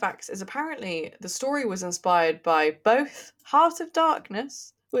 One of my facts is apparently the story was inspired by both Heart of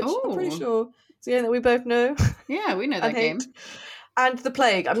Darkness, which I'm pretty sure is a game that we both know. Yeah, we know that game. And The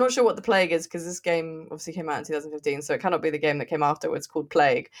Plague. I'm not sure what The Plague is, because this game obviously came out in 2015, so it cannot be the game that came afterwards called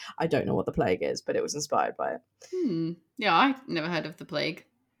Plague. I don't know what The Plague is, but it was inspired by it. Yeah, I've never heard of The Plague.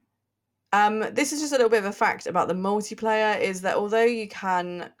 This is just a little bit of a fact about the multiplayer, is that although you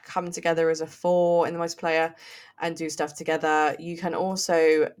can come together as a 4 in the multiplayer and do stuff together, you can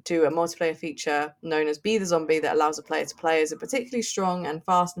also do a multiplayer feature known as Be the Zombie that allows a player to play as a particularly strong and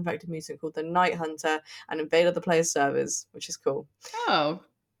fast and effective mutant called the Night Hunter and invade other players' servers, which is cool. Oh,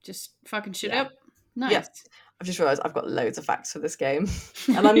 just fucking shit up. Nice. Yeah. I've just realised I've got loads of facts for this game,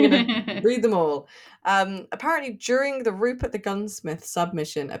 and I'm going to read them all. Apparently, during the Rupert the Gunsmith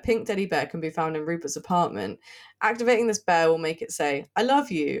submission, a pink teddy bear can be found in Rupert's apartment. Activating this bear will make it say, "I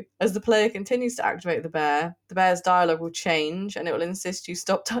love you." As the player continues to activate the bear's dialogue will change, and it will insist you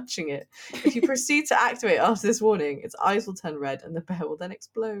stop touching it. If you proceed to activate after this warning, its eyes will turn red, and the bear will then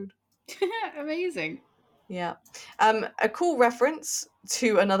explode. Amazing. Yeah. A cool reference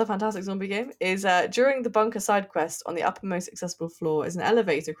to another fantastic zombie game is during the bunker side quest on the uppermost accessible floor is an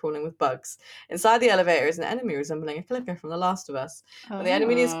elevator crawling with bugs. Inside the elevator is an enemy resembling a clicker from The Last of Us. When the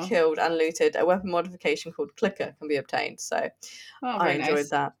enemy is killed and looted, a weapon modification called clicker can be obtained. So I enjoyed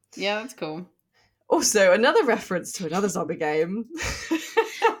that. Yeah, that's cool. Also, another reference to another zombie game.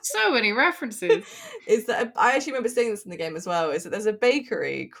 So many references. Is that I actually remember seeing this in the game as well, is that there's a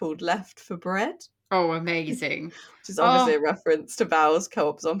bakery called Left for Bread. Oh, amazing. Which is obviously a reference to Val's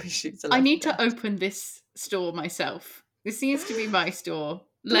co-op zombie shooter. I need to open this store myself. This needs to be my store.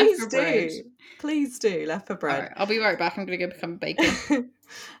 Please do. Please do. Left for Bread. Right, I'll be right back. I'm going to go become a baker.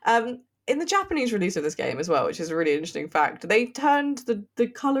 In the Japanese release of this game as well, which is a really interesting fact, they turned the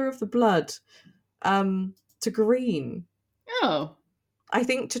colour of the blood to green. Oh. I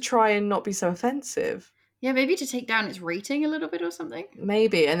think to try and not be so offensive. Yeah, maybe to take down its rating a little bit or something.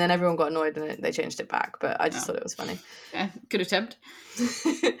 Maybe, and then everyone got annoyed and they changed it back, but I just thought it was funny. Yeah, good attempt.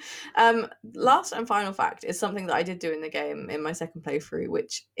 Last and final fact is something that I did do in the game in my second playthrough,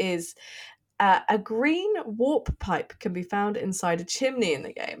 which is a green warp pipe can be found inside a chimney in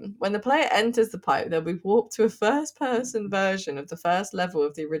the game. When the player enters the pipe, they'll be warped to a first-person version of the first level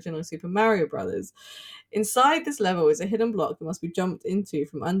of the original Super Mario Brothers. Inside this level is a hidden block that must be jumped into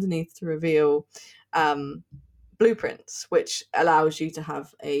from underneath to reveal blueprints, which allows you to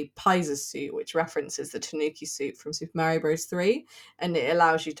have a Paizo suit, which references the Tanuki suit from Super Mario Bros. 3, and it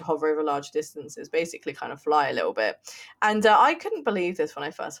allows you to hover over large distances, basically kind of fly a little bit. And I couldn't believe this when I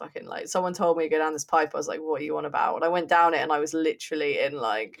first someone told me to go down this pipe. I was like, what are you on about? And I went down it and I was literally in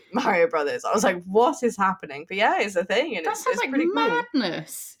Mario Brothers. I was like, what is happening? But yeah, it's a thing, and it's pretty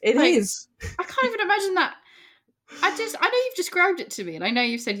madness. Cool. It is. I can't even imagine that. I know you've described it to me, and I know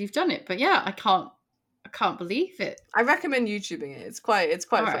you've said you've done it, but yeah, I can't believe it. I recommend YouTubing it. It's quite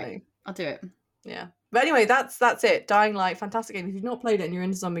funny. Right. I'll do it. Yeah. But anyway, that's it. Dying Light, fantastic game. If you've not played it and you're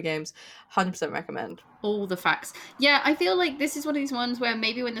into zombie games, 100% recommend. All the facts. Yeah, I feel like this is one of these ones where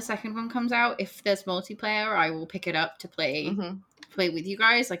maybe when the second one comes out, if there's multiplayer, I will pick it up to play with you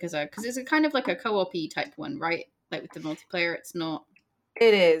guys, because it's a kind of like a co-op-y type one, right? Like with the multiplayer, it's not.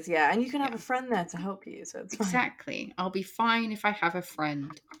 It is, yeah, and you can have a friend there to help you, so it's fine. Exactly. I'll be fine if I have a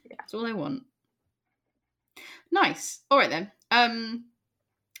friend. Yeah. That's all I want. Nice. All right then.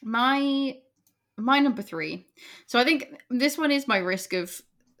 My number 3. So I think this one is my risk of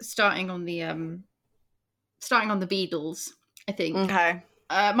starting on the Beatles, I think. Okay.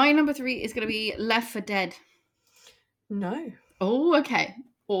 My number 3 is going to be Left 4 Dead. No. Oh, okay.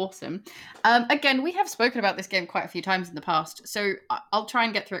 Awesome. Again, we have spoken about this game quite a few times in the past, so I'll try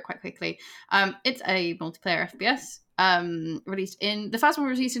and get through it quite quickly. It's a multiplayer FPS. The first one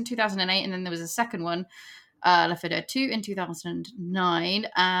was released in 2008, and then there was a second one, Left 4 Dead 2 in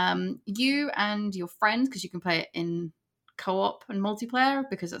 2009. You and your friends, because you can play it in co-op and multiplayer,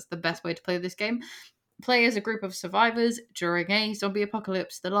 because that's the best way to play this game, play as a group of survivors during a zombie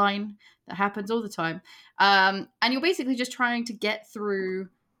apocalypse, the line that happens all the time. And you're basically just trying to get through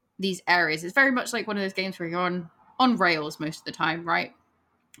these areas. It's very much like one of those games where you're on rails most of the time, right?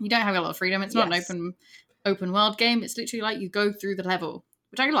 You don't have a lot of freedom. It's not an open world game. It's literally like you go through the level,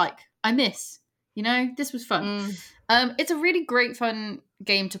 which I miss. This was fun. It's a really great fun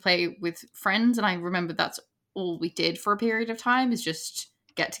game to play with friends, and I remember that's all we did for a period of time, is just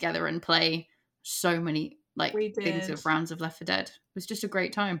get together and play so many things of rounds of Left 4 Dead. It was just a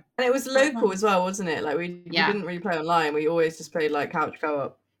great time. And it was local as well, wasn't it? We didn't really play online. We always just played couch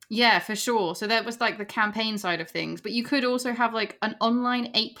co-op. Yeah, for sure. So that was the campaign side of things. But you could also have an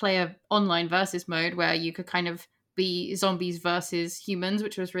online 8-player online versus mode where you could kind of be zombies versus humans,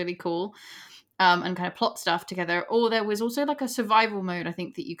 which was really cool. And kind of plot stuff together. Or there was also a survival mode, I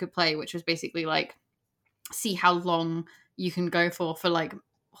think, that you could play, which was basically see how long you can go for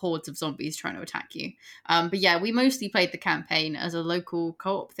hordes of zombies trying to attack you. But yeah, we mostly played the campaign as a local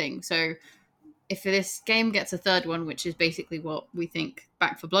co-op thing. So if this game gets a third one, which is basically what we think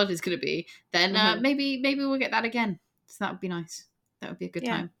Back 4 Blood is going to be, then maybe we'll get that again. So that would be nice. That would be a good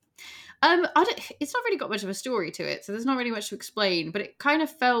time. It's not really got much of a story to it, so there's not really much to explain, but it kind of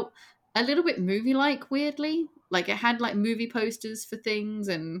felt a little bit movie-like, weirdly. It had movie posters for things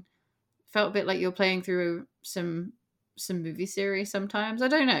and felt a bit like you're playing through some some movie series sometimes. I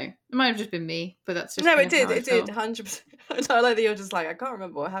don't know. It might have just been me, but that's just No, kind it of did. how I It did. felt. 100%. I like that you're just like, I can't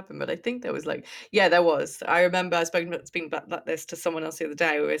remember what happened, but I think there was like, yeah, there was. I remember I speaking about this to someone else the other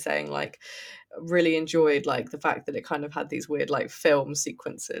day. We were saying like, really enjoyed like the fact that it kind of had these weird like film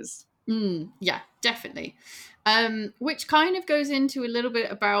sequences. Yeah, definitely. Which kind of goes into a little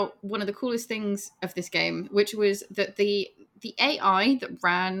bit about one of the coolest things of this game, which was that the AI that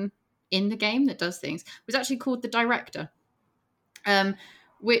ran in the game that does things was actually called the director,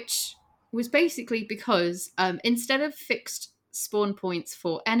 which was basically because instead of fixed spawn points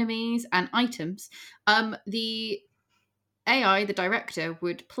for enemies and items, the AI, the director,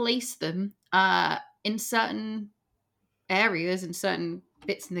 would place them in certain areas and certain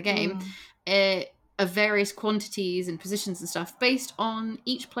bits in the game of various quantities and positions and stuff based on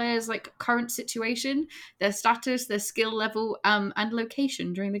each player's like current situation, their status, their skill level, and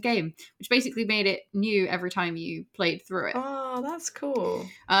location during the game, which basically made it new every time you played through it. Oh, that's cool.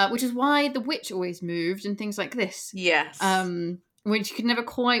 Which is why the witch always moved and things like this. Yes. Which you could never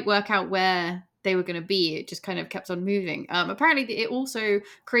quite work out where they were going to be. It just kind of kept on moving. Apparently it also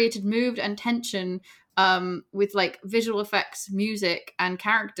created mood and tension with like visual effects, music, and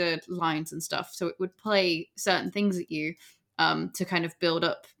character lines and stuff. So it would play certain things at you to kind of build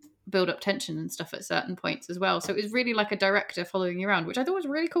up tension and stuff at certain points as well. So it was really like a director following you around, which I thought was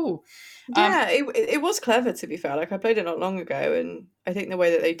really cool. Yeah, it was clever, to be fair. Like I played it not long ago, and I think the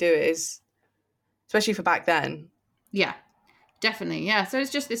way that they do it is, especially for back then. Yeah, definitely. Yeah. So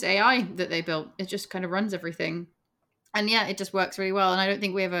it's just this AI that they built. It just kind of runs everything. And yeah, it just works really well. And I don't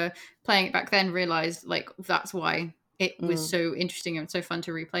think we ever, playing it back then, realized like that's why it was so interesting and so fun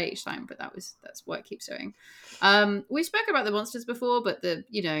to replay each time. But that's what it keeps doing. We spoke about the monsters before, but the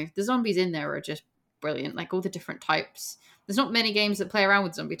zombies in there are just brilliant. Like all the different types. There's not many games that play around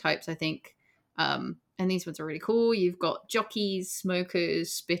with zombie types, I think. And these ones are really cool. You've got jockeys,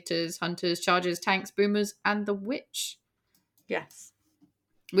 smokers, spitters, hunters, chargers, tanks, boomers, and the witch. Yes.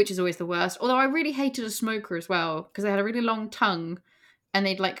 Which is always the worst. Although I really hated a smoker as well, because they had a really long tongue and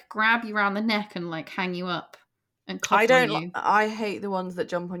they'd like grab you around the neck and like hang you up and cough on you. I hate the ones that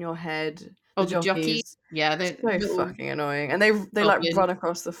jump on your head. Oh, the jockeys. Yeah, they're so fucking annoying. And they like run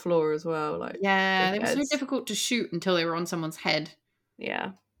across the floor as well. Like yeah, they were so difficult to shoot until they were on someone's head.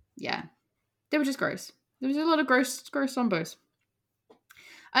 Yeah. Yeah. They were just gross. There was a lot of gross zombos.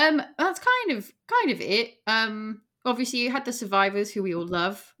 That's kind of it. Obviously, you had the survivors who we all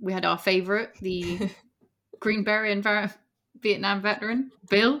love. We had our favourite, the Greenberry and Vietnam veteran,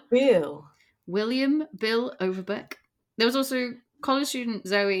 Bill. William Bill Overbeck. There was also college student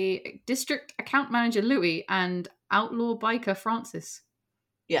Zoe, district account manager Louis, and outlaw biker Francis.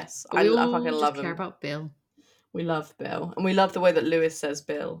 Yes, I fucking love him. Care about Bill. We love Bill. And we love the way that Lewis says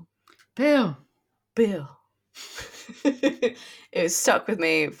Bill. Bill. It stuck with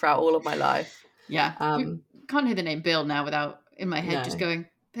me throughout all of my life. Yeah. Can't hear the name Bill now without in my head just going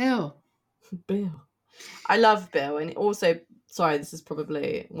Bill. I love Bill, and also, sorry, this is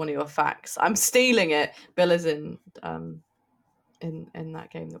probably one of your facts. I'm stealing it. Bill is in that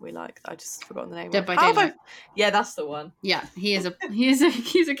game that we like. I just forgot the name. Dead by Daylight. Yeah, that's the one. Yeah, he's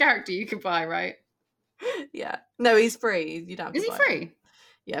a character you can buy, right? Yeah. No, he's free. You don't have to Is he free? Him.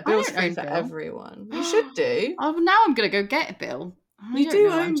 Yeah, Bill's free for everyone. You should do. Oh, now I'm gonna go get Bill. You do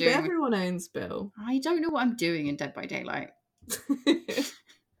own Bill. Everyone owns Bill. I don't know what I'm doing in Dead by Daylight.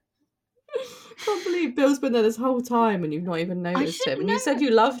 Can't believe Bill's been there this whole time and you've not even noticed him. And you said you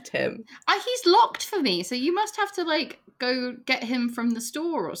loved him. He's locked for me, so you must have to like go get him from the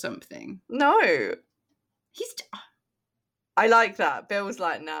store or something. No. I like that. Bill's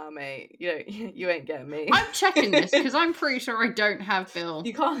like, nah, mate, you ain't getting me. I'm checking this because I'm pretty sure I don't have Bill.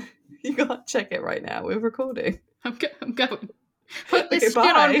 You can't check it right now. We're recording. I'm going. Put this shit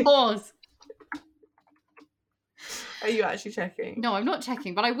on pause. Are you actually checking? No, I'm not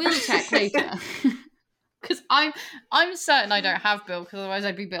checking, but I will check later. Because I'm certain I don't have Bill, because otherwise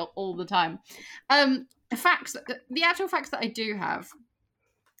I'd be Bill all the time. The actual facts that I do have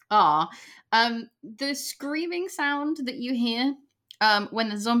are the screaming sound that you hear when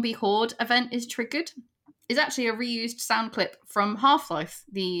the zombie horde event is triggered is actually a reused sound clip from Half-Life,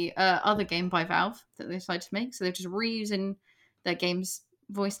 the other game by Valve that they decided to make. So they're just reusing their game's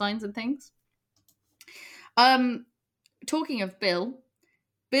voice lines and things. Talking of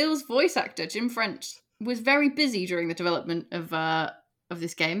Bill's voice actor, Jim French, was very busy during the development of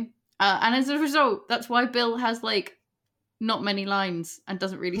this game. And as a result, that's why Bill has like not many lines and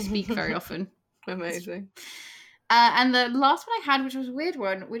doesn't really speak very often. Amazing. And the last one I had, which was a weird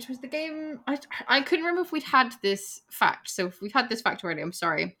one, which was the game... I couldn't remember if we'd had this fact. So if we've had this fact already, I'm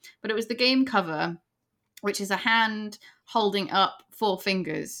sorry. But it was the game cover which is a hand holding up 4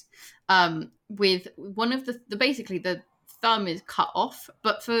 fingers, with one of the basically the thumb is cut off.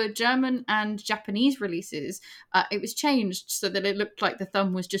 But for German and Japanese releases, it was changed so that it looked like the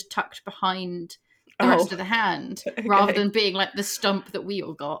thumb was just tucked behind the rest of the hand, rather than being like the stump that we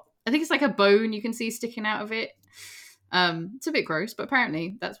all got. I think it's like a bone you can see sticking out of it. It's a bit gross, but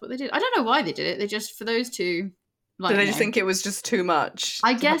apparently that's what they did. I don't know why they did it. They just, for those two... Did they just think it was just too much?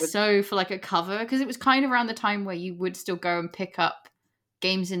 I guess so, for like a cover, because it was kind of around the time where you would still go and pick up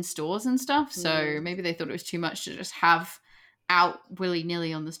games in stores and stuff. So maybe they thought it was too much to just have out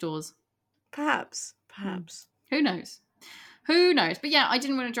willy-nilly on the stores. Perhaps. Who knows? But yeah, I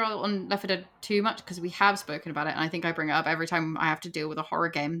didn't want to draw on Left 4 Dead too much because we have spoken about it, and I think I bring it up every time I have to deal with a horror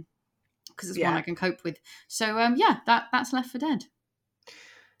game because it's one I can cope with. So that's Left 4 Dead.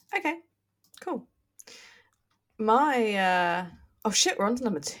 Okay, cool. My oh shit, we're on to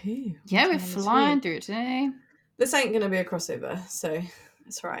number 2. Yeah, we're flying through it today. This ain't gonna be a crossover, so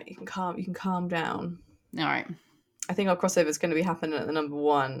it's all right. You can calm down. All right. I think our crossover is going to be happening at the number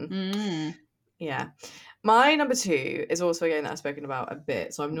 1. Yeah. My number 2 is also a game that I've spoken about a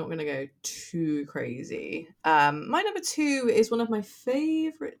bit, so I'm not going to go too crazy. My number 2 is one of my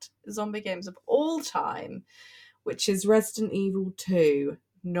favourite zombie games of all time, which is Resident Evil 2,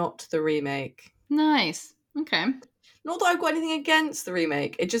 not the remake. Nice. Okay. Not that I've got anything against the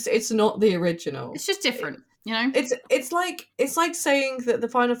remake. It's not the original. It's just different, you know? It's like saying that the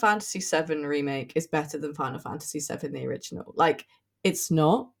Final Fantasy VII remake is better than Final Fantasy VII the original. Like, it's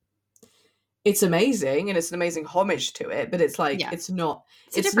not. It's amazing, and it's an amazing homage to it, but it's like it's not.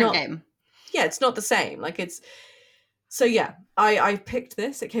 It's a different game. Yeah, it's not the same. Like, it's. So yeah, I picked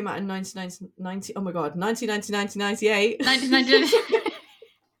this. It came out in 1998. 1998.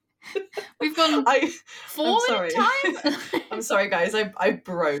 We've gone forward in time. I'm sorry, guys. I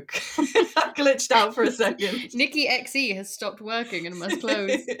broke. I glitched out for a second. Nikki XE has stopped working and must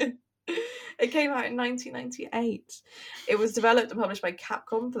close. It came out in 1998. It was developed and published by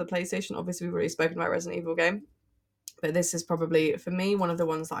Capcom for the PlayStation. Obviously, we've already spoken about Resident Evil game. But this is probably, for me, one of the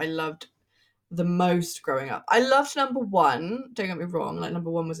ones that I loved the most growing up. I loved number 1. Don't get me wrong. Like, number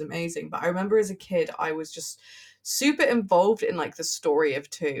 1 was amazing. But I remember as a kid, I was just super involved in like the story of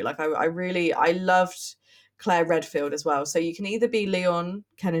 2. Like I loved Claire Redfield as well. So you can either be Leon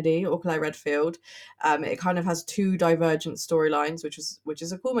Kennedy or Claire Redfield. It kind of has 2 divergent storylines, which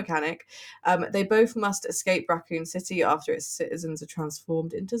is a cool mechanic. They both must escape Raccoon City after its citizens are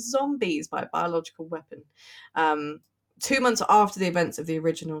transformed into zombies by a biological weapon. 2 months after the events of the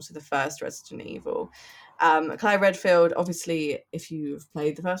original, so the first Resident Evil. Claire Redfield, obviously, if you've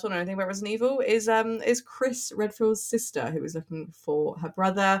played the first one or anything about Resident Evil, is Chris Redfield's sister who is looking for her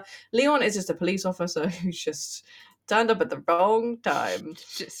brother. Leon is just a police officer who's just turned up at the wrong time.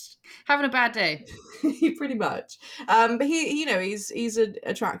 Just having a bad day. Pretty much. But he's an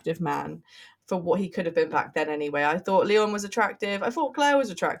attractive man for what he could have been back then anyway. I thought Leon was attractive. I thought Claire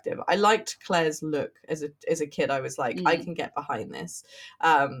was attractive. I liked Claire's look as a kid. I was like, I can get behind this.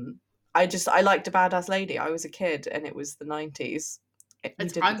 I liked a badass lady. I was a kid and it was the 90s. We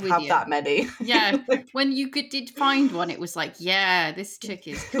didn't have that many. Yeah. When you did find one, it was like, yeah, this chick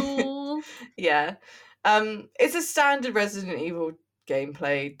is cool. Yeah. It's a standard Resident Evil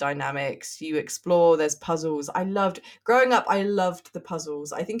gameplay dynamics. You explore, there's puzzles. Growing up, I loved the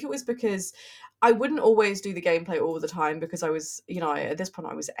puzzles. I think it was because I wouldn't always do the gameplay all the time because I was, at this point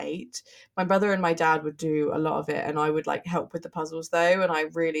I was 8. My brother and my dad would do a lot of it and I would like help with the puzzles though, and I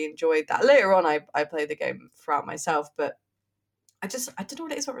really enjoyed that. Later on I played the game throughout myself, but I don't know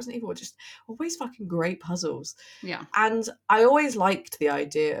what it is about Resident Evil, just always fucking great puzzles. Yeah. And I always liked the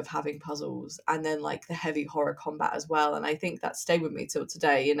idea of having puzzles and then like the heavy horror combat as well. And I think that stayed with me till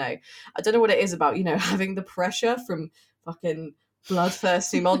today, I don't know what it is about, having the pressure from fucking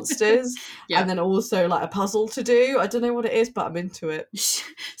bloodthirsty monsters and then also like a puzzle to do. I don't know what it is, but I'm into it.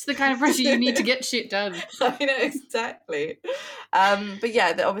 It's the kind of pressure you need to get shit done. I know, exactly. But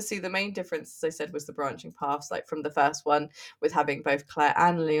yeah, obviously the main difference, as I said, was the branching paths, like from the first one with having both Claire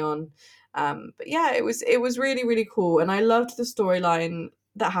and Leon. But yeah, it was really, really cool. And I loved the storyline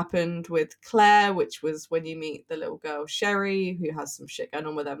that happened with Claire, which was when you meet the little girl Sherry, who has some shit going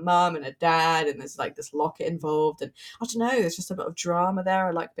on with her mum and her dad, and there's like this locket involved, and I don't know, there's just a bit of drama there.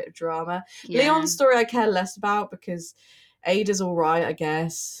 I like a bit of drama. Leon's story I care less about because Ada's all right, I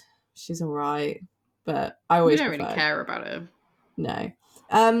guess. She's all right, but I always don't really care about her. No.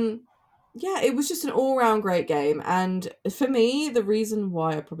 Yeah, it was just an all-round great game, and for me, the reason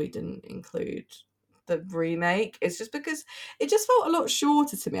why I probably didn't include the remake is just because it just felt a lot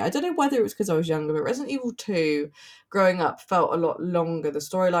shorter to me. I don't know whether it was because I was younger, but Resident Evil 2 growing up felt a lot longer. The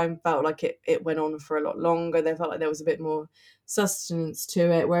storyline felt like it went on for a lot longer. There felt like there was a bit more sustenance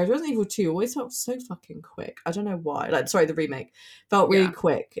to it, whereas Resident Evil 2 always felt so fucking quick. I don't know why. Like, sorry, the remake felt really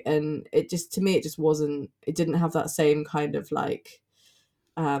quick, and it just, to me, it just wasn't, it didn't have that same kind of like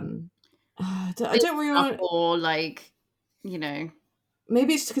I don't really want, or like, you know,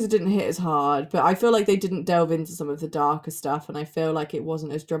 maybe it's just because it didn't hit as hard, but I feel like they didn't delve into some of the darker stuff, and I feel like it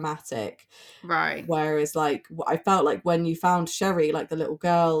wasn't as dramatic. Right. Whereas, like, I felt like when you found Sherry, like the little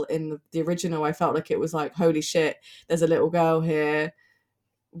girl in the original, I felt like it was like, holy shit, there's a little girl here.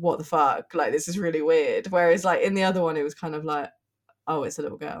 What the fuck? Like, this is really weird. Whereas, like, in the other one, it was kind of like, oh, it's a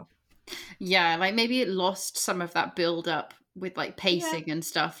little girl. Yeah, like maybe it lost some of that build up with like pacing and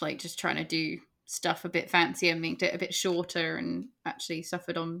stuff, like just trying to do stuff a bit fancier and made it a bit shorter and actually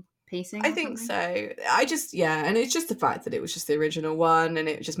suffered on pacing. I think so. I just, and it's just the fact that it was just the original one, and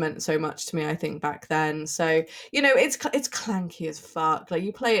it just meant so much to me, I think, back then. So, you know, it's clanky as fuck. Like,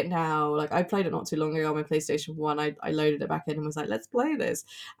 you play it now, like I played it not too long ago on my PlayStation 1. I loaded it back in and was like, let's play this.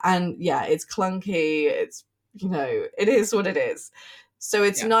 And yeah, it's clunky. It's, you know, it is what it is. So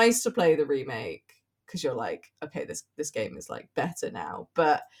it's nice to play the remake, because you're like, okay, this game is like better now.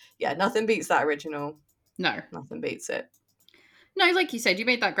 But yeah, nothing beats that original. No. Nothing beats it. No, like you said, you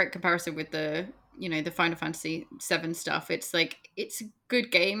made that great comparison with the, you know, the Final Fantasy VII stuff. It's like, it's a good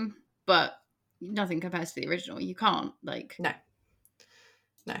game, but nothing compares to the original. You can't, like... No.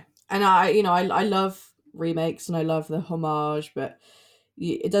 And I love remakes and I love the homage, but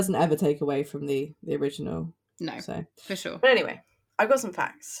it doesn't ever take away from the original. No, so for sure. But anyway, I've got some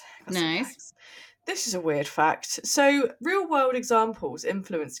facts. Nice. This is a weird fact. So, real-world examples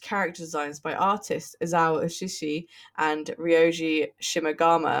influenced character designs by artists Isao Oshishi and Ryoji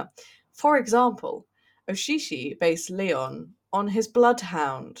Shimogama. For example, Oshishi based Leon on his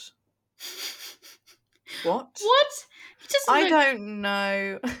bloodhound. What? What? I don't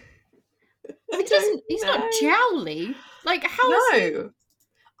know. He's not jowly. Like, how is he?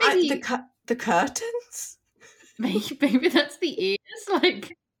 Maybe... The curtains? Maybe that's the ears.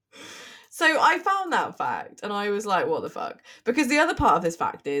 Like... So I found that fact and I was like, what the fuck? Because the other part of this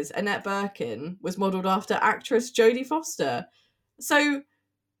fact is Annette Birkin was modelled after actress Jodie Foster. So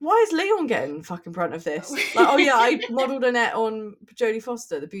why is Leon getting fucking front of this? Like, oh yeah, I modelled Annette on Jodie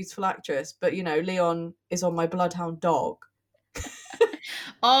Foster, the beautiful actress, but you know, Leon is on my bloodhound dog.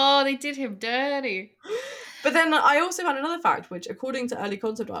 Oh, they did him dirty. But then I also found another fact, which according to early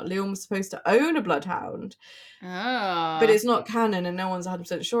concept art, Leon was supposed to own a bloodhound. Oh. But it's not canon and no one's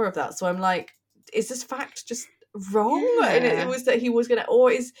 100% sure of that. So I'm like, is this fact just wrong? Yeah. And it was that he was going to,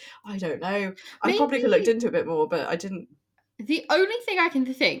 or is, I don't know. I probably could have looked into it a bit more, but I didn't. The only thing I can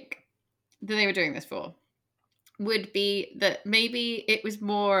think that they were doing this for would be that maybe it was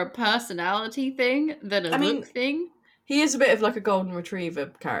more a personality thing than a look thing. He is a bit of like a golden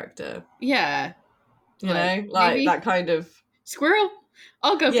retriever character. Yeah. You know, like maybe that kind of... Squirrel,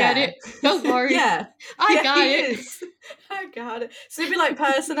 I'll go get it. Don't worry. I got it. I got it. So it'd be like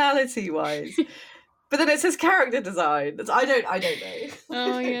personality-wise. But then it says character design. I don't know.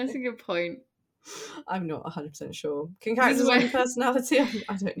 Oh, yeah, that's a good point. I'm not 100% sure. Can character design personality?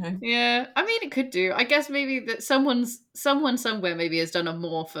 I don't know. Yeah, I mean, it could do. I guess maybe that someone somewhere maybe has done a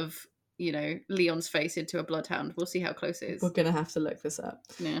morph of, you know, Leon's face into a bloodhound. We'll see how close it is. We're going to have to look this up.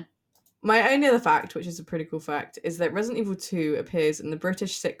 Yeah. My only other fact, which is a pretty cool fact, is that Resident Evil 2 appears in the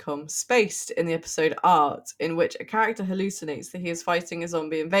British sitcom Spaced in the episode Art, in which a character hallucinates that he is fighting a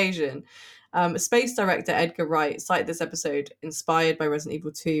zombie invasion. Space director Edgar Wright cited this episode, inspired by Resident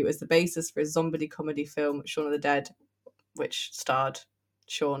Evil 2, as the basis for his zombie comedy film Shaun of the Dead, which starred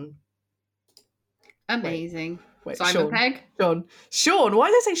Sean. Amazing. Wait, Simon Pegg? Sean. Why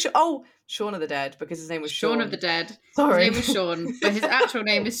did I say Sean? Oh, Shaun of the Dead, because his name was Sean. Shaun of the Dead. Sorry. His name was Sean, but his actual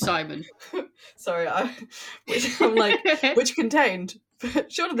name is Simon. Sorry, which contained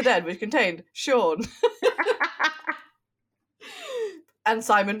Shaun of the Dead, which contained Sean and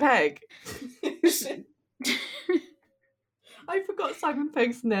Simon Pegg. I forgot Simon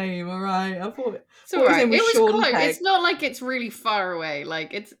Pegg's name. All right, I thought it's all right. It was Sean close. Pegg. It's not like it's really far away.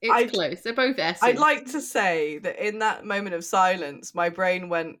 Like it's close. They're both S's. I'd like to say that in that moment of silence, my brain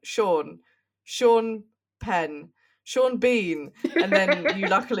went Sean Penn, Sean Bean, and then you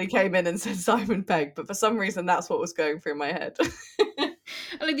luckily came in and said Simon Pegg. But for some reason, that's what was going through my head. I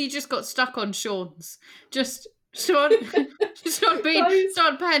think you just got stuck on Sean's. Just Sean Bean,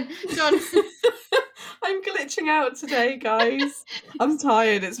 Sean Penn, Sean. I'm glitching out today, guys. I'm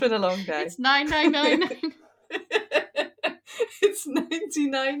tired. It's been a long day. It's 9999. It's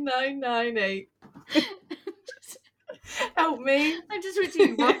 99998. Help me. I'm just with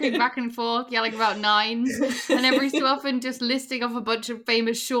you rocking back and forth, yelling about nines, and every so often just listing off a bunch of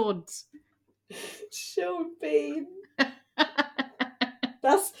famous Seans. Sean Bean.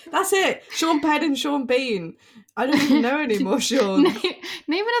 That's it. Sean Penn and Sean Bean. I don't even know any more Seans.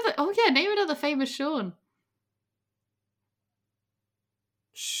 Name another. Oh yeah, name another famous Sean.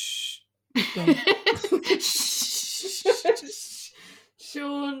 Shh.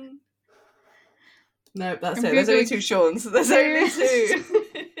 Sean. No, that's it. There's only 2 Seans. There's only 2.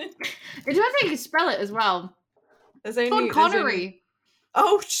 I do think you spell it as well. There's Sean only Connery.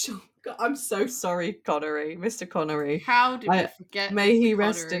 Oh, God, I'm so sorry, Connery, Mr. Connery. How did we forget? May he Mr.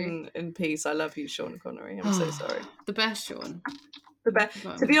 rest Connery? in peace. I love you, Sean Connery. I'm so sorry. The best Sean. The best.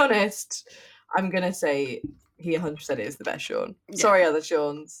 To be honest, I'm gonna say he 100% is the best Sean. Yeah. Sorry, other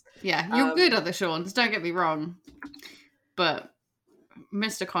Seans. Yeah, you're good other Seans. Don't get me wrong, but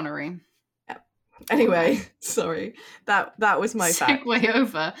Mr. Connery. Anyway, sorry. That was my fact. Segue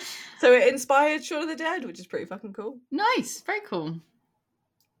over. So it inspired Shaun of the Dead, which is pretty fucking cool. Nice, very cool.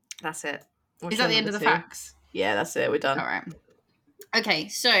 That's it. Is that the end of the facts? Yeah, that's it. We're done. All right. Okay,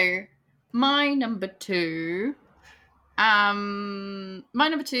 so my number 2. My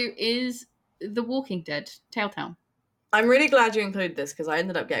number 2 is The Walking Dead, Telltale. I'm really glad you included this because I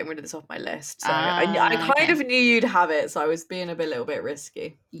ended up getting rid of this off my list. So I kind of knew you'd have it, so I was being a little bit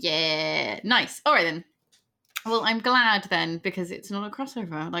risky. Yeah, nice. All right then. Well, I'm glad then because it's not a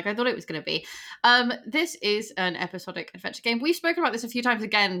crossover like I thought it was going to be. This is an episodic adventure game. We've spoken about this a few times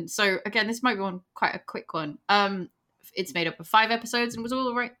again, so again, this might be quite a quick one. It's made up of 5 episodes and was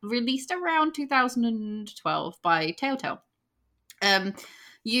all released around 2012 by Telltale.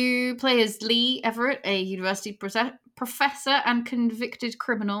 You play as Lee Everett, a university professor and convicted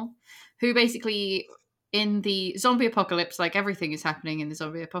criminal who basically, in the zombie apocalypse, like everything is happening in the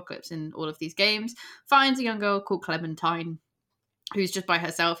zombie apocalypse in all of these games, finds a young girl called Clementine who's just by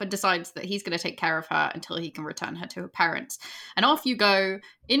herself and decides that he's going to take care of her until he can return her to her parents. And off you go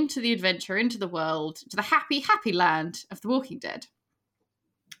into the adventure, into the world, to the happy, happy land of The Walking Dead.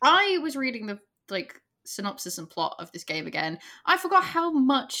 I was reading the synopsis and plot of this game again. I forgot how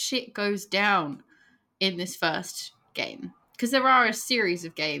much shit goes down in this first game because there are a series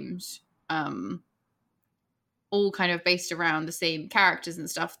of games all kind of based around the same characters and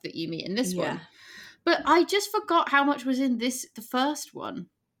stuff that you meet in this one. But I just forgot how much was in the first one.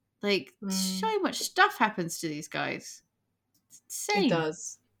 So much stuff happens to these guys. It's insane. It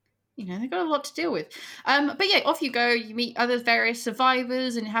does. You know, they've got a lot to deal with. But yeah, off you go. You meet other various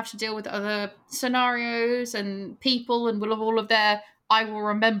survivors and you have to deal with other scenarios and people and all of their I will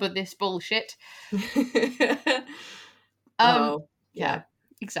remember this bullshit. Yeah,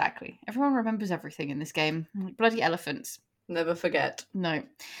 exactly. Everyone remembers everything in this game. Like bloody elephants. Never forget. No.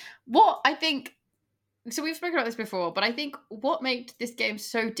 What I think... So we've spoken about this before, but I think what made this game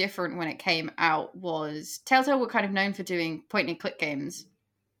so different when it came out was Telltale were kind of known for doing point-and-click games.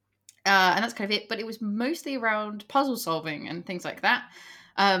 And that's kind of it. But it was mostly around puzzle solving and things like that.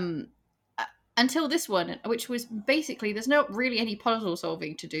 Until this one, which was basically, there's not really any puzzle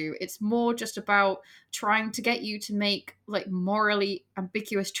solving to do. It's more just about trying to get you to make morally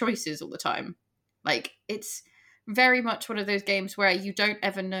ambiguous choices all the time. It's very much one of those games where you don't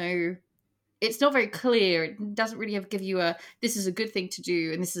ever know. It's not very clear. It doesn't really give you this is a good thing to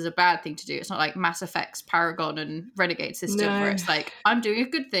do and this is a bad thing to do. It's not like Mass Effect's Paragon and Renegade system where it's I'm doing a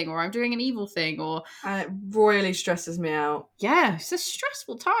good thing or I'm doing an evil thing or... And it royally stresses me out. Yeah, it's a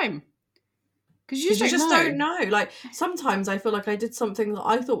stressful time. Because you just don't know. Sometimes I feel like I did something that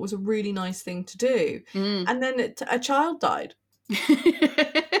I thought was a really nice thing to do. And then a child died.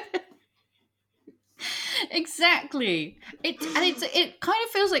 Exactly. It kind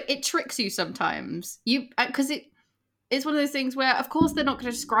of feels like it tricks you sometimes. Because it's one of those things where, of course, they're not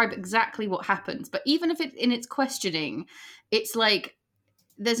going to describe exactly what happens, but even if it's in its questioning, it's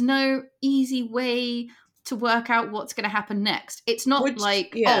there's no easy way to work out what's going to happen next. It's not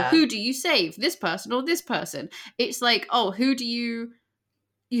oh, who do you save? This person or this person? It's oh, who do you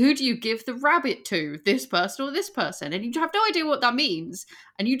give the rabbit to? This person or this person? And you have no idea what that means.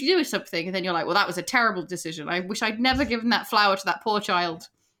 And you do something and then you're well, that was a terrible decision. I wish I'd never given that flower to that poor child.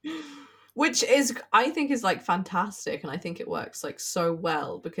 Which I think is fantastic, and I think it works so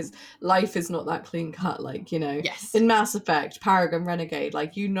well because life is not that clean cut. Yes. In Mass Effect, Paragon, Renegade,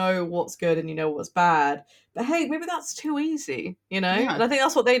 you know what's good and you know what's bad. But hey, maybe that's too easy, Yeah. And I think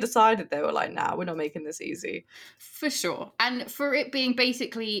that's what they decided. They were nah, we're not making this easy. For sure. And for it being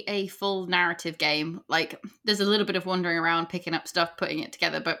basically a full narrative game, there's a little bit of wandering around, picking up stuff, putting it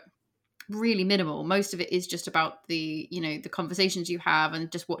together, but really minimal. Most of it is just about the, you know, the conversations you have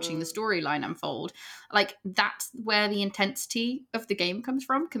and just watching the storyline unfold. Like, that's where the intensity of the game comes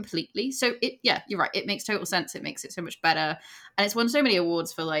from completely. So you're right, it makes total sense. It makes it so much better, and it's won so many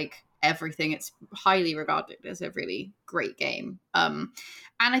awards for like everything. It's highly regarded as a really great game, and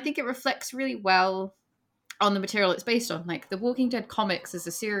I think it reflects really well on the material it's based on. Like, the Walking Dead comics as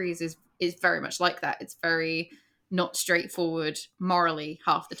a series is very much like that. It's very not straightforward morally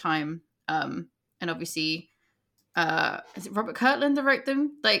half the time. And obviously, is it Robert Kirkland that wrote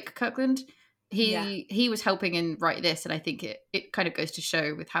them? Like, Kirkland? He was helping in write this, and I think it kind of goes to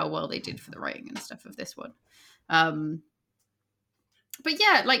show with how well they did for the writing and stuff of this one. But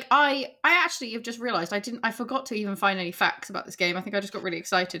yeah, like, I actually have just realised I forgot to even find any facts about this game. I think I just got really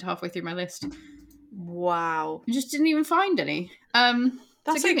excited halfway through my list. Wow. I just didn't even find any.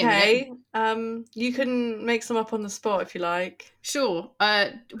 That's okay. You can make some up on the spot if you like. Sure.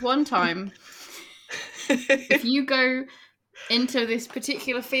 One time, if you go into this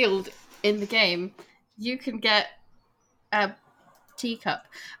particular field in the game, you can get a teacup.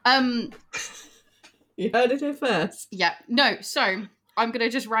 You heard it here first. Yeah. No, so I'm going to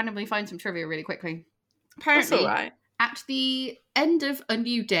just randomly find some trivia really quickly. Apparently, that's all right. At the end of A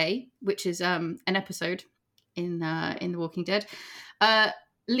New Day, which is an episode in The Walking Dead,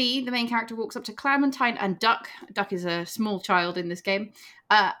 Lee, the main character, walks up to Clementine and Duck. Duck is a small child in this game.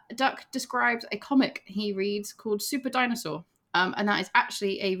 Duck describes a comic he reads called Super Dinosaur. And that is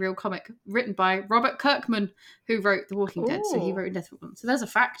actually a real comic written by Robert Kirkman, who wrote The Walking Dead. So he wrote Death One. So there's a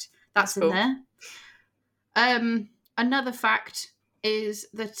fact. That's in cool. there. Another fact is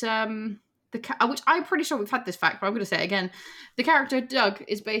that which I'm pretty sure we've had this fact, but I'm going to say it again. The character Doug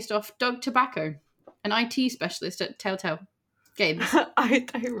is based off Doug Tobacco, an IT specialist at Telltale Games. I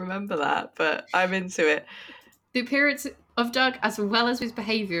don't remember that, but I'm into it. The appearance of Doug, as well as his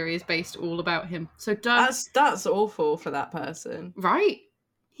behaviour, is based all about him. So Doug... That's awful for that person. Right?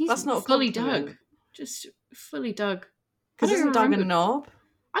 That's not fully Doug. Just fully Doug. Because isn't Doug a knob?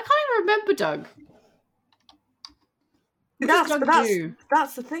 I can't even remember Doug.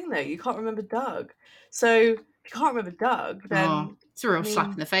 That's the thing, though. You can't remember Doug. So if you can't remember Doug, then it's a real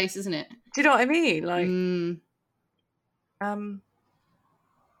slap in the face, isn't it? Do you know what I mean? Like,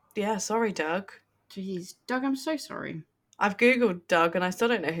 yeah. Sorry, Doug. Jeez, Doug, I'm so sorry. I've googled Doug and I still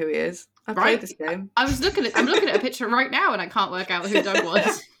don't know who he is. I've played this game. I'm looking at a picture right now and I can't work out who Doug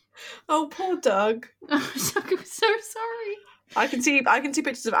was. Oh, poor Doug. I'm so sorry. I can see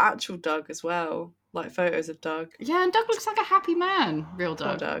pictures of actual Doug as well. Like photos of Doug. Yeah, and Doug looks like a happy man. Real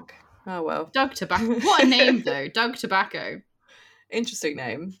Doug. Poor Doug. Oh, well. Doug Tobacco. What a name, though. Doug Tobacco. Interesting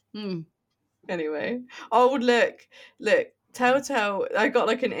name. Anyway. Oh, look. Telltale. I got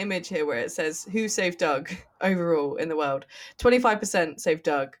like an image here where it says, who saved Doug overall in the world? 25% saved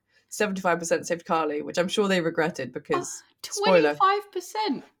Doug. 75% saved Carly, which I'm sure they regretted because, 25%? Spoiler,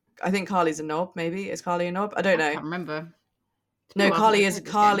 I think Carly's a knob, maybe. Is Carly a knob? I don't know. I can't remember. No, Carly is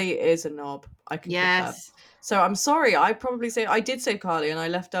a knob. I can confirm. So I'm sorry. I did save Carly and I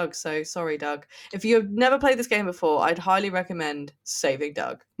left Doug. So sorry, Doug. If you've never played this game before, I'd highly recommend saving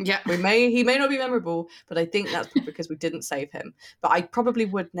Doug. Yeah. He may not be memorable, but I think that's because we didn't save him. But I probably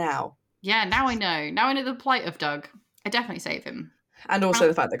would now. Yeah, now I know. Now I know the plight of Doug. I definitely save him. And also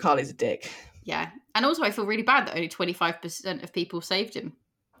the fact that Carly's a dick. Yeah. And also I feel really bad that only 25% of people saved him.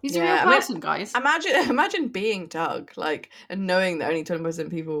 He's a real person, guys. Imagine being Doug, like, and knowing that only 20%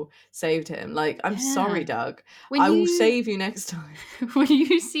 of people saved him. Like, I'm sorry, Doug. I will save you next time. When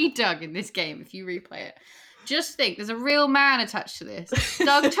you see Doug in this game, if you replay it, just think there's a real man attached to this.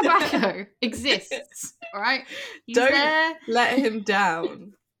 Doug Tobacco exists, all right? Don't let him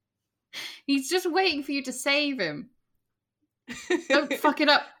down. He's just waiting for you to save him. Don't fuck it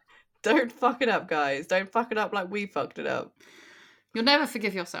up. Don't fuck it up, guys. Don't fuck it up like we fucked it up. You'll never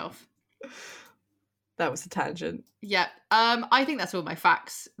forgive yourself. That was a tangent. Yeah. I think that's all my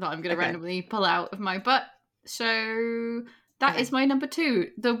facts that I'm going to randomly pull out of my butt. So that is my number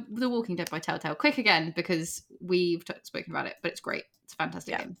 2, The Walking Dead by Telltale. Quick again, because we've spoken about it, but it's great. It's a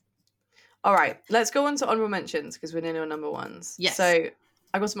fantastic game. All right. Let's go on to honorable mentions because we're nearly on number 1s. Yes. So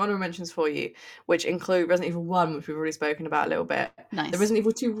I got some honorable mentions for you, which include Resident Evil 1, which we've already spoken about a little bit. Nice. The Resident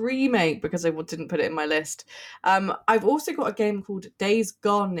Evil 2 remake, because I didn't put it in my list. I've also got a game called Days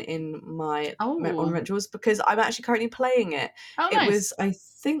Gone in my honorable mentions because I'm actually currently playing it. Oh, nice. It was, I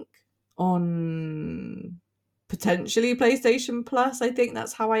think, on potentially PlayStation Plus. I think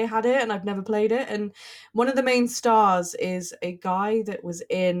that's how I had it, and I've never played it. And one of the main stars is a guy that was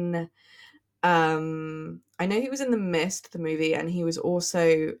in... I know he was in The Mist, the movie, and he was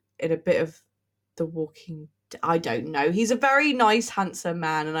also in a bit of The Walking I don't know. He's a very nice, handsome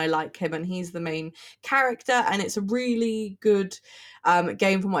man, and I like him, and he's the main character, and it's a really good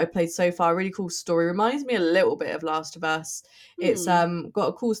game from what I played so far. Really cool story. Reminds me a little bit of Last of Us. It's got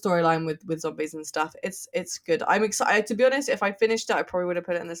a cool storyline with zombies and stuff. It's good. I'm excited. To be honest, if I finished it, I probably would have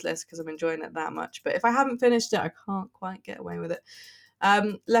put it in this list because I'm enjoying it that much. But if I haven't finished it, I can't quite get away with it.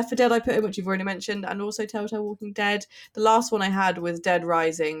 Left 4 Dead I put in, which you've already mentioned, and also Telltale Walking Dead. The last one I had was Dead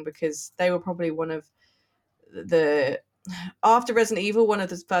Rising because they were probably one of after Resident Evil, one of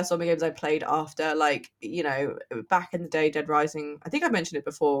the first zombie games I played after, like, you know, back in the day. Dead Rising, I think I mentioned it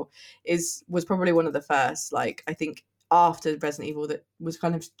before, was probably one of the first, like, I think after Resident Evil, that was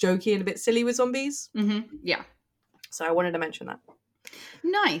kind of jokey and a bit silly with zombies. Yeah. So I wanted to mention that.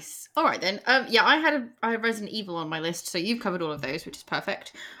 Nice. All right then. Yeah, I had Resident Evil on my list, so you've covered all of those, which is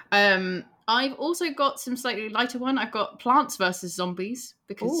perfect. I've also got some slightly lighter one. I've got Plants vs Zombies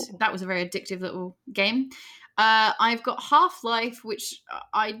because that was a very addictive little game. I've got Half-Life, which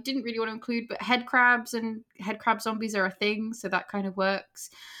I didn't really want to include, but head crabs and head crab zombies are a thing, so that kind of works.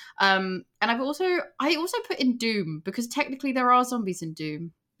 And I also put in Doom because technically there are zombies in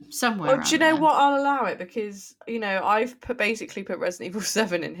Doom somewhere. Well, do you know what? I'll allow it because, you know, I've basically put Resident Evil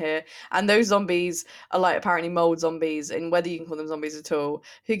 7 in here, and those zombies are like apparently mold zombies, and whether you can call them zombies at all,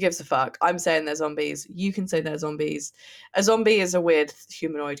 who gives a fuck? I'm saying they're zombies. You can say they're zombies. A zombie is a weird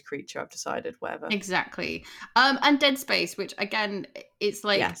humanoid creature, I've decided, whatever. Exactly. And Dead Space, which again, it's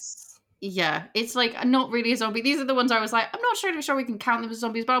like... Yes. Yeah, it's like not really a zombie. These are the ones I was like, I'm not sure we can count them as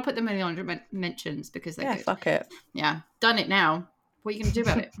zombies, but I'll put them in the honorable mentions because they're good. Fuck it. Yeah, done it now. What are you going to do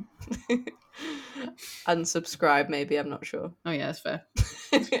about it? Unsubscribe, maybe. I'm not sure. Oh yeah, that's fair.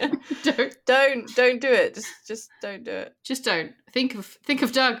 Don't do it. Just don't do it. Just don't. Think of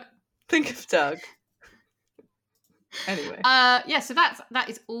Doug. Think of Doug. Anyway. Yeah. So that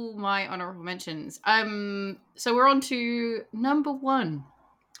is all my honourable mentions. So we're on to number 1.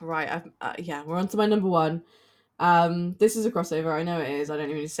 Right. We're on to my number 1. This is a crossover. I know it is. I don't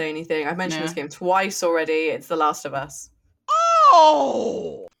even need to say anything. I've mentioned this game twice already. It's The Last of Us.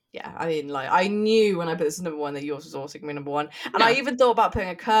 Oh! Yeah, I mean, like, I knew when I put this as number 1 that yours was also going to be number 1. And I even thought about putting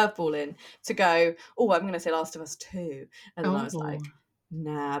a curveball in to go, I'm going to say Last of Us 2. And then I was like,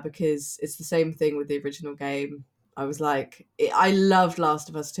 nah, because it's the same thing with the original game. I was like, I loved Last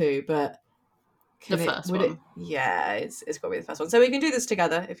of Us 2, but... The first one. It's got to be the first one. So we can do this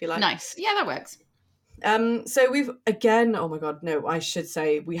together, if you like. Nice. Yeah, that works. So we've, again, oh my God, no, I should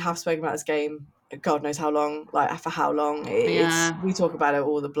say we have spoken about this game God knows how long, like for how long. We talk about it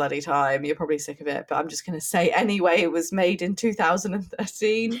all the bloody time. You're probably sick of it, but I'm just going to say anyway, it was made in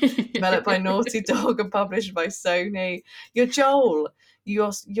 2013, developed by Naughty Dog and published by Sony. You're Joel.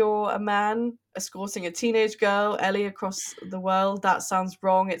 You're a man escorting a teenage girl, Ellie, across the world. That sounds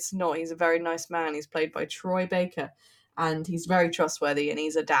wrong. It's not. He's a very nice man. He's played by Troy Baker, and he's very trustworthy, and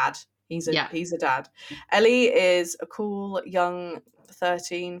he's a dad. He's a dad. Ellie is a cool young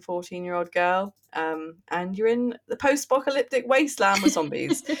 13, 14-year-old girl, and you're in the post-apocalyptic wasteland with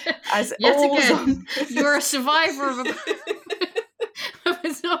zombies. As yet again, you're a survivor of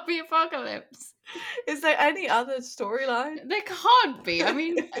a zombie apocalypse. Is there any other storyline? There can't be. I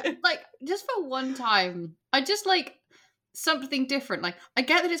mean, like, just for one time, I just like something different. Like, I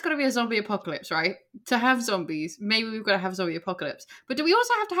get that it's got to be a zombie apocalypse, right? To have zombies, maybe we've got to have zombie apocalypse. But do we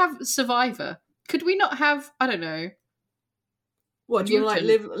also have to have survivor? Could we not have, I don't know, what, do you want to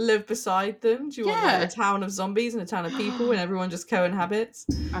like live beside them? Do you want like a town of zombies and a town of people and everyone just co-inhabits?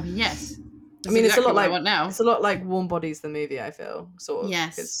 I mean, yes. I mean, exactly it's a lot like Warm Bodies the movie, I feel, sort of.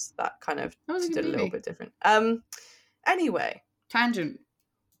 Yes. Because that kind of did a movie. little bit different. Anyway. Tangent.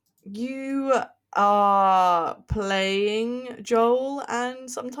 You are playing Joel and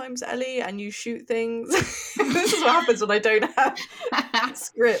sometimes Ellie, and you shoot things. This is what happens when I don't have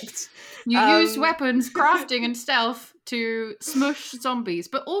script. You use weapons, crafting, and stealth to smush zombies,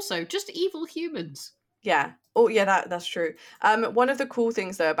 but also just evil humans. Yeah. Oh, yeah, that's true. One of the cool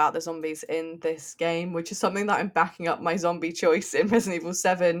things, though, about the zombies in this game, which is something that I'm backing up my zombie choice in Resident Evil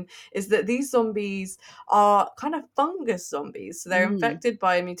 7, is that these zombies are kind of fungus zombies. So they're infected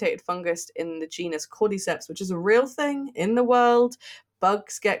by a mutated fungus in the genus Cordyceps, which is a real thing in the world.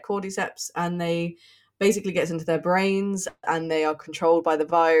 Bugs get Cordyceps, and they basically gets into their brains, and they are controlled by the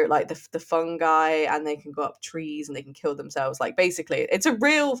virus, like the fungi, and they can go up trees and they can kill themselves. Like, basically, it's a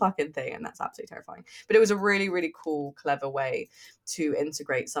real fucking thing, and that's absolutely terrifying. But it was a really, really cool, clever way to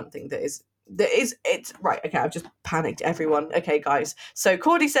integrate something it's right. Okay, I've just panicked everyone. Okay, guys. So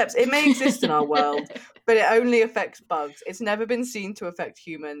Cordyceps, it may exist in our world, but it only affects bugs. It's never been seen to affect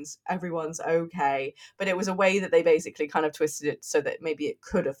humans. Everyone's okay. But it was a way that they basically kind of twisted it so that maybe it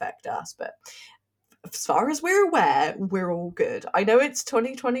could affect us. But as far as we're aware, we're all good. I know it's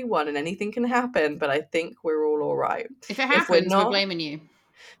 2021 and anything can happen, but I think we're all right. If it happens, we're blaming you.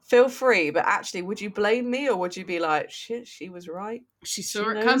 Feel free, but actually, would you blame me or would you be like, shit, she was right? She saw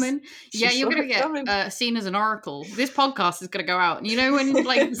it coming. Yeah, you're going to get seen as an oracle. This podcast is going to go out. And you know when,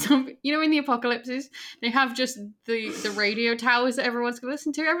 like, in the apocalypses, they have just the radio towers that everyone's going to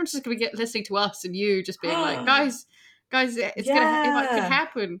listen to? Everyone's just going to get listening to us and you just being like, guys, it could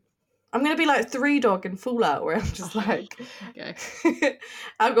happen. I'm going to be like 3 Dog in Fallout, where I'm just like, okay.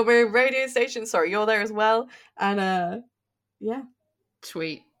 I've got my radio station. Sorry, you're there as well. And, yeah.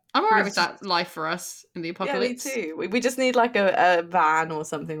 Sweet. I'm alright with that life for us in the apocalypse. Yeah, me too. We just need like a van or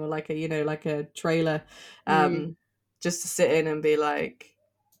something, or like a trailer, just to sit in and be like,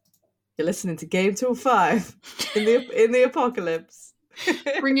 you're listening to Game Till 5 in the apocalypse,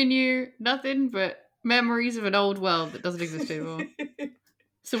 bringing you nothing but memories of an old world that doesn't exist anymore.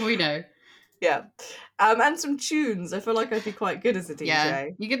 So we know. Yeah. And some tunes. I feel like I'd be quite good as a DJ. Yeah,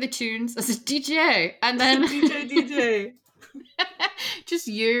 you get the tunes as a DJ, and then DJ. Just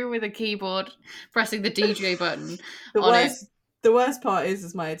you with a keyboard pressing the DJ button. The worst part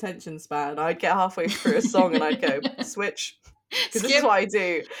is my attention span. I'd get halfway through a song and I'd go, switch. Because this is what I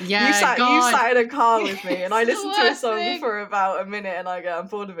do. Yeah, you sat in a car with me and I listened to a song for about a minute and I go, I'm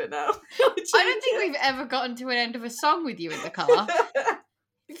bored of it now. I don't think we've ever gotten to an end of a song with you in the car.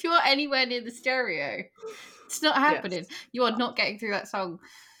 If you're anywhere near the stereo, it's not happening. Yes. You are not getting through that song.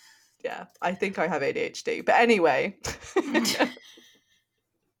 Yeah, I think I have ADHD. But anyway.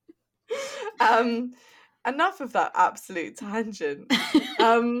 Enough of that absolute tangent.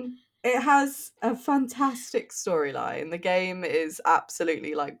 It has a fantastic storyline. The game is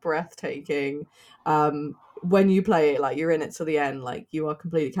absolutely like breathtaking. When you play it, like you're in it till the end, like you are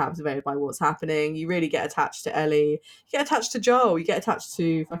completely captivated by what's happening. You really get attached to Ellie. You get attached to Joel. You get attached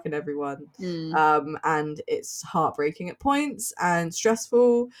to fucking everyone. And it's heartbreaking at points and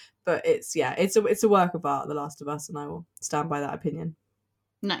stressful, but it's a work of art, The Last of Us, and I will stand by that opinion.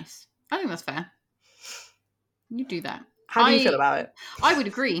 Nice. I think that's fair. You do that. How do you feel about it? I would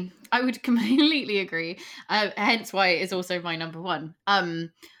agree. I would completely agree. Hence why it is also my number one.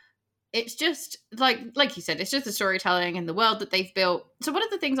 It's just like you said, it's just the storytelling and the world that they've built. So one of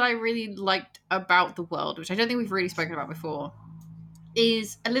the things I really liked about the world, which I don't think we've really spoken about before,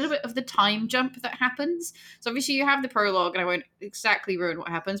 is a little bit of the time jump that happens. So obviously you have the prologue, and I won't exactly ruin what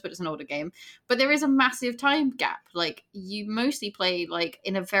happens, but it's an older game. But there is a massive time gap. Like, you mostly play like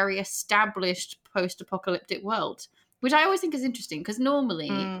in a very established post-apocalyptic world, which I always think is interesting, because normally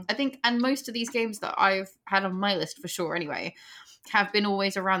I think, and most of these games that I've had on my list for sure anyway, have been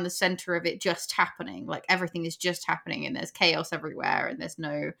always around the center of it just happening. Like, everything is just happening and there's chaos everywhere and there's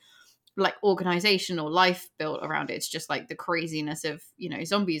no like organization or life built around it. It's just like the craziness of,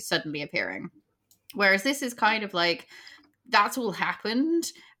 zombies suddenly appearing. Whereas this is kind of like, that's all happened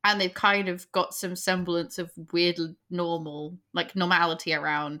and they've kind of got some semblance of weird normality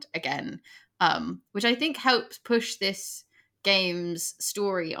around again. Which I think helps push this game's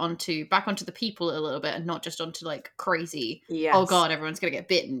story back onto the people a little bit, and not just onto like crazy, oh god, everyone's gonna get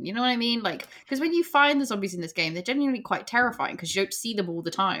bitten. You know what I mean? Like, because when you find the zombies in this game, they're genuinely quite terrifying because you don't see them all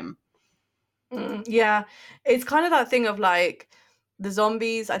the time. Yeah, it's kind of that thing of like the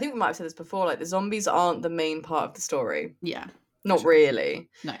zombies. I think we might have said this before. Like, the zombies aren't the main part of the story. Yeah, not really.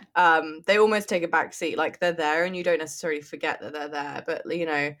 No. They almost take a back seat. Like, they're there, and you don't necessarily forget that they're there. But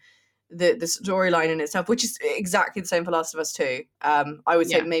the storyline in itself, which is exactly the same for Last of Us 2. I would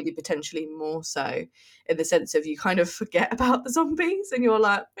say maybe potentially more so, in the sense of you kind of forget about the zombies and you're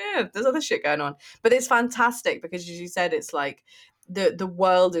like, yeah, there's other shit going on. But it's fantastic because, as you said, it's like the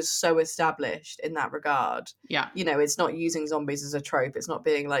world is so established in that regard. Yeah. It's not using zombies as a trope. It's not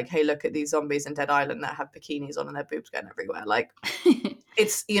being like, hey, look at these zombies in Dead Island that have bikinis on and their boobs going everywhere. Like,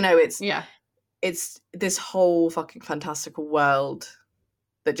 it's this whole fucking fantastical world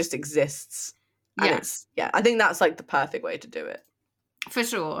that just exists. And I think that's like the perfect way to do it. For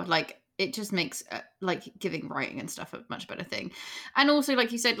sure. Like, it just makes like giving writing and stuff a much better thing. And also,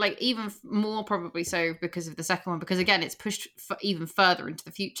 like you said, like even more probably so because of the second one, because again, it's pushed even further into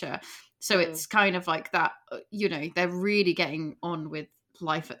the future. So it's kind of like that, they're really getting on with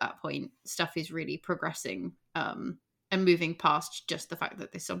life at that point. Stuff is really progressing and moving past just the fact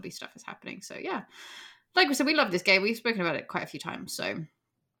that this zombie stuff is happening. So yeah, like we said, we love this game. We've spoken about it quite a few times. So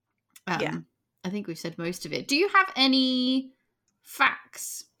I think we've said most of it. Do you have any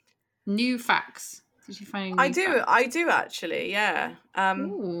new facts? Did you find any I do actually, yeah.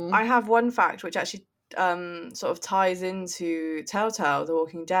 I have one fact which actually sort of ties into Telltale, The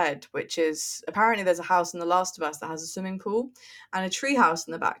Walking Dead, which is apparently there's a house in The Last of Us that has a swimming pool and a tree house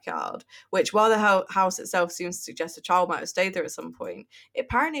in the backyard, which while the house itself seems to suggest a child might have stayed there at some point,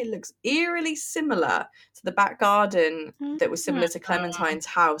 apparently it looks eerily similar to the back garden that was similar to Clementine's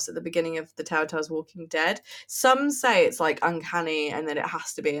house at the beginning of the Telltale's Walking Dead. Some say it's like uncanny and that it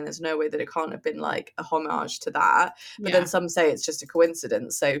has to be, and there's no way that it can't have been like a homage to that. But then some say it's just a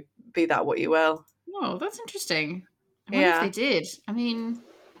coincidence, so be that what you will. Oh, that's interesting. I wonder if they did. I mean,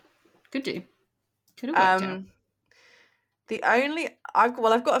 could do. Could have worked out.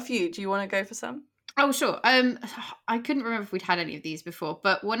 I've got a few. Do you want to go for some? Oh, sure. I couldn't remember if we'd had any of these before,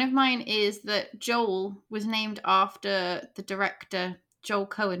 but one of mine is that Joel was named after the director Joel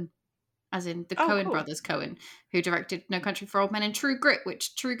Cohen, as in the Coen brothers Cohen, who directed No Country for Old Men and True Grit,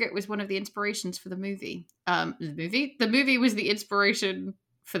 which True Grit was one of the inspirations for the movie. The movie was the inspiration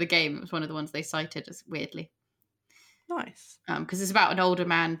for the game. It was one of the ones they cited as weirdly. Nice. Because it's about an older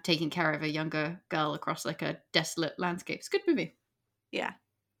man taking care of a younger girl across like a desolate landscape. It's a good movie. Yeah.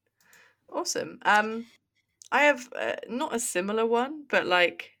 Awesome. I have not a similar one, but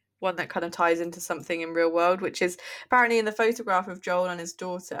like one that kind of ties into something in real world, which is apparently in the photograph of Joel and his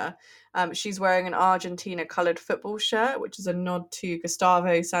daughter, she's wearing an Argentina coloured football shirt, which is a nod to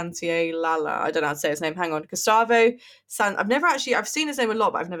Gustavo Santaolalla. I don't know how to say his name. Hang on. I've seen his name a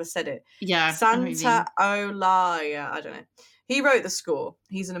lot, but I've never said it. Yeah. Santaolalla. I don't know. He wrote the score.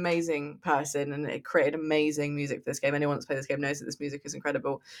 He's an amazing person and it created amazing music for this game. Anyone that's played this game knows that this music is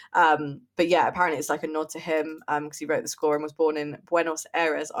incredible. But yeah, apparently it's like a nod to him because he wrote the score and was born in Buenos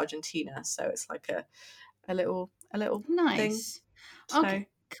Aires, Argentina. So it's like a little nice thing. Okay,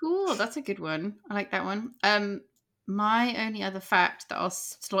 cool. That's a good one. I like that one. My only other fact that I'll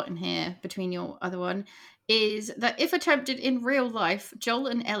slot in here between your other one is that if attempted in real life, Joel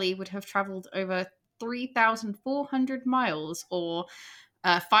and Ellie would have travelled over 3,400 miles or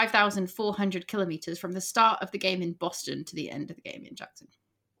 5,400 kilometers from the start of the game in Boston to the end of the game in Jackson.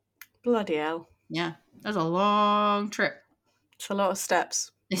 Bloody hell. Yeah, that's a long trip. It's a lot of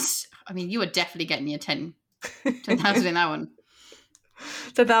steps. You are definitely getting your 10,000 in that one.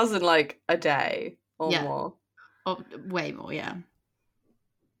 10,000 like a day or more. Oh, way more, yeah.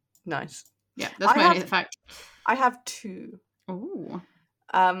 Nice. Yeah, that's my only fact. I have two. Ooh.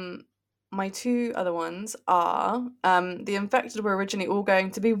 My two other ones are the infected were originally all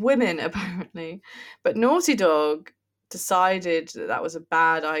going to be women, apparently. But Naughty Dog decided that was a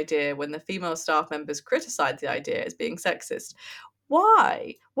bad idea when the female staff members criticised the idea as being sexist.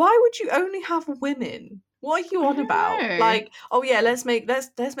 Why? Why would you only have women? What are you on about? Like, oh yeah, let's make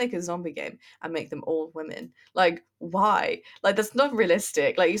a zombie game and make them all women. Like, why? Like, that's not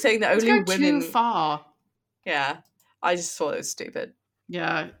realistic. Like, you're saying that only women. Too far. Yeah, I just thought it was stupid.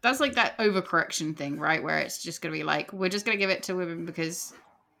 Yeah, that's like that overcorrection thing, right? Where it's just going to be like, we're just going to give it to women because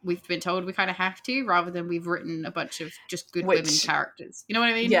we've been told we kind of have to, rather than we've written a bunch of just good women characters. You know what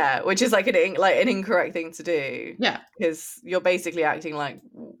I mean? Yeah, which is like an incorrect thing to do. Yeah, because you're basically acting like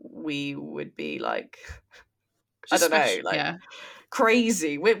we would be like, just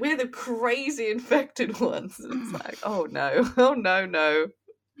crazy. We're the crazy infected ones. It's like, oh no.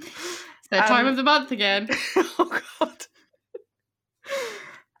 It's that time of the month again. Oh god.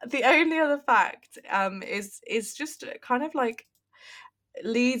 The only other fact is just kind of like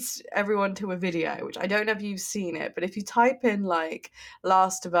leads everyone to a video, which I don't know if you've seen it, but if you type in like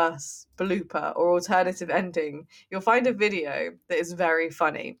Last of Us blooper or alternative ending, you'll find a video that is very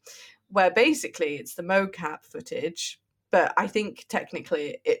funny, where basically it's the mocap footage, but I think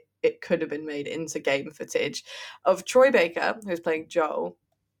technically it could have been made into game footage of Troy Baker, who's playing Joel.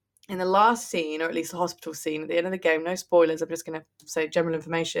 In the last scene, or at least the hospital scene at the end of the game, no spoilers, I'm just going to say general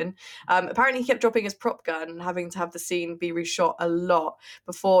information. Apparently he kept dropping his prop gun and having to have the scene be reshot a lot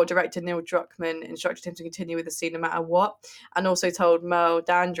before director Neil Druckmann instructed him to continue with the scene no matter what, and also told Merle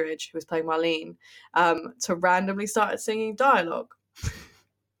Dandridge, who was playing Marlene, to randomly start singing dialogue.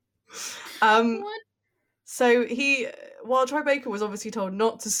 What? So while Troy Baker was obviously told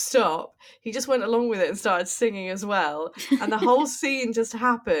not to stop, he just went along with it and started singing as well. And the whole scene just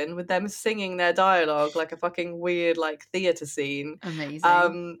happened with them singing their dialogue like a fucking weird like theatre scene.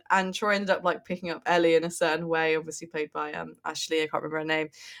 Amazing. And Troy ended up like picking up Ellie in a certain way, obviously played by Ashley, I can't remember her name.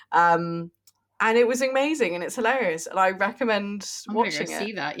 And it was amazing and it's hilarious. And I recommend watching it.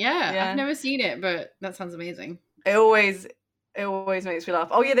 See that. Yeah, I've never seen it, but that sounds amazing. It always makes me laugh.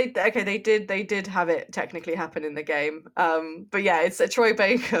 Oh yeah, they did have it technically happen in the game. But yeah, it's a Troy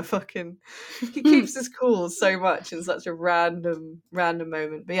Baker fucking he keeps his cool so much in such a random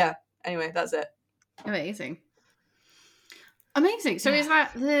moment. But yeah, anyway, that's it. Amazing. So is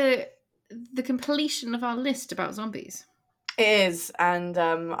that the completion of our list about zombies. It is, and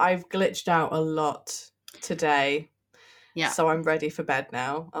I've glitched out a lot today. Yeah. So I'm ready for bed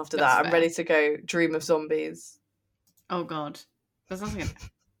now. After That's that, fair. I'm ready to go dream of zombies. Oh God, that sounds like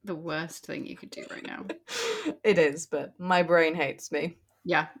the worst thing you could do right now. It is, but my brain hates me.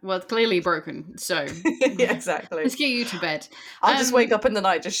 Yeah, well, it's clearly broken. So Yeah, exactly. let's get you to bed. I'll just wake up in the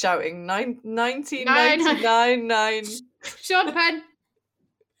night just shouting 1999. Sean Penn.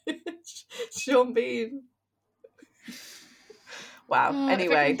 Sean Bean. Wow. Oh,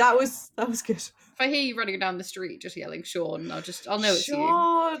 anyway, that was good. If I hear you running down the street just yelling Sean, I'll know it's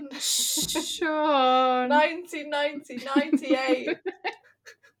Sean. you. Sean. 1990, 98.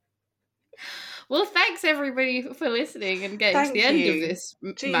 Well, thanks everybody for listening and getting to the end of this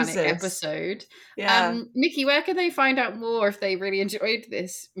manic episode. Yeah. Mickey, where can they find out more if they really enjoyed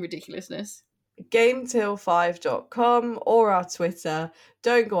this ridiculousness? GameTill5.com or our Twitter.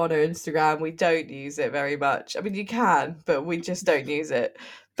 Don't go on our Instagram. We don't use it very much. I mean, you can, but we just don't use it.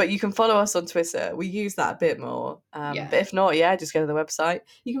 But you can follow us on Twitter. We use that a bit more. But if not, just go to the website.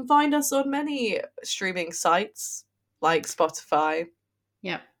 You can find us on many streaming sites like Spotify.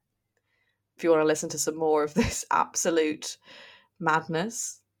 Yeah. If you want to listen to some more of this absolute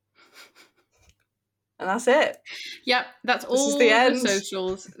madness. And that's it. Yep, that's all This is the end.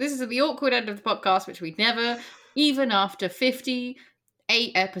 Socials. This is the awkward end of the podcast, which we never, even after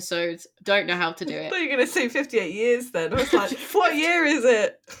 58 episodes, don't know how to do I it. thought you were going to say 58 years then. I was like, what year is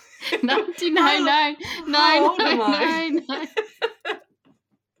it? 1999. How old am I?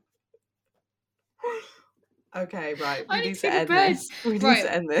 Okay, right. We need to end this. We need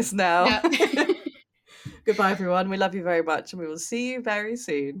to end this now. Yeah. Goodbye, everyone. We love you very much, and we will see you very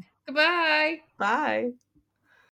soon. Goodbye. Bye.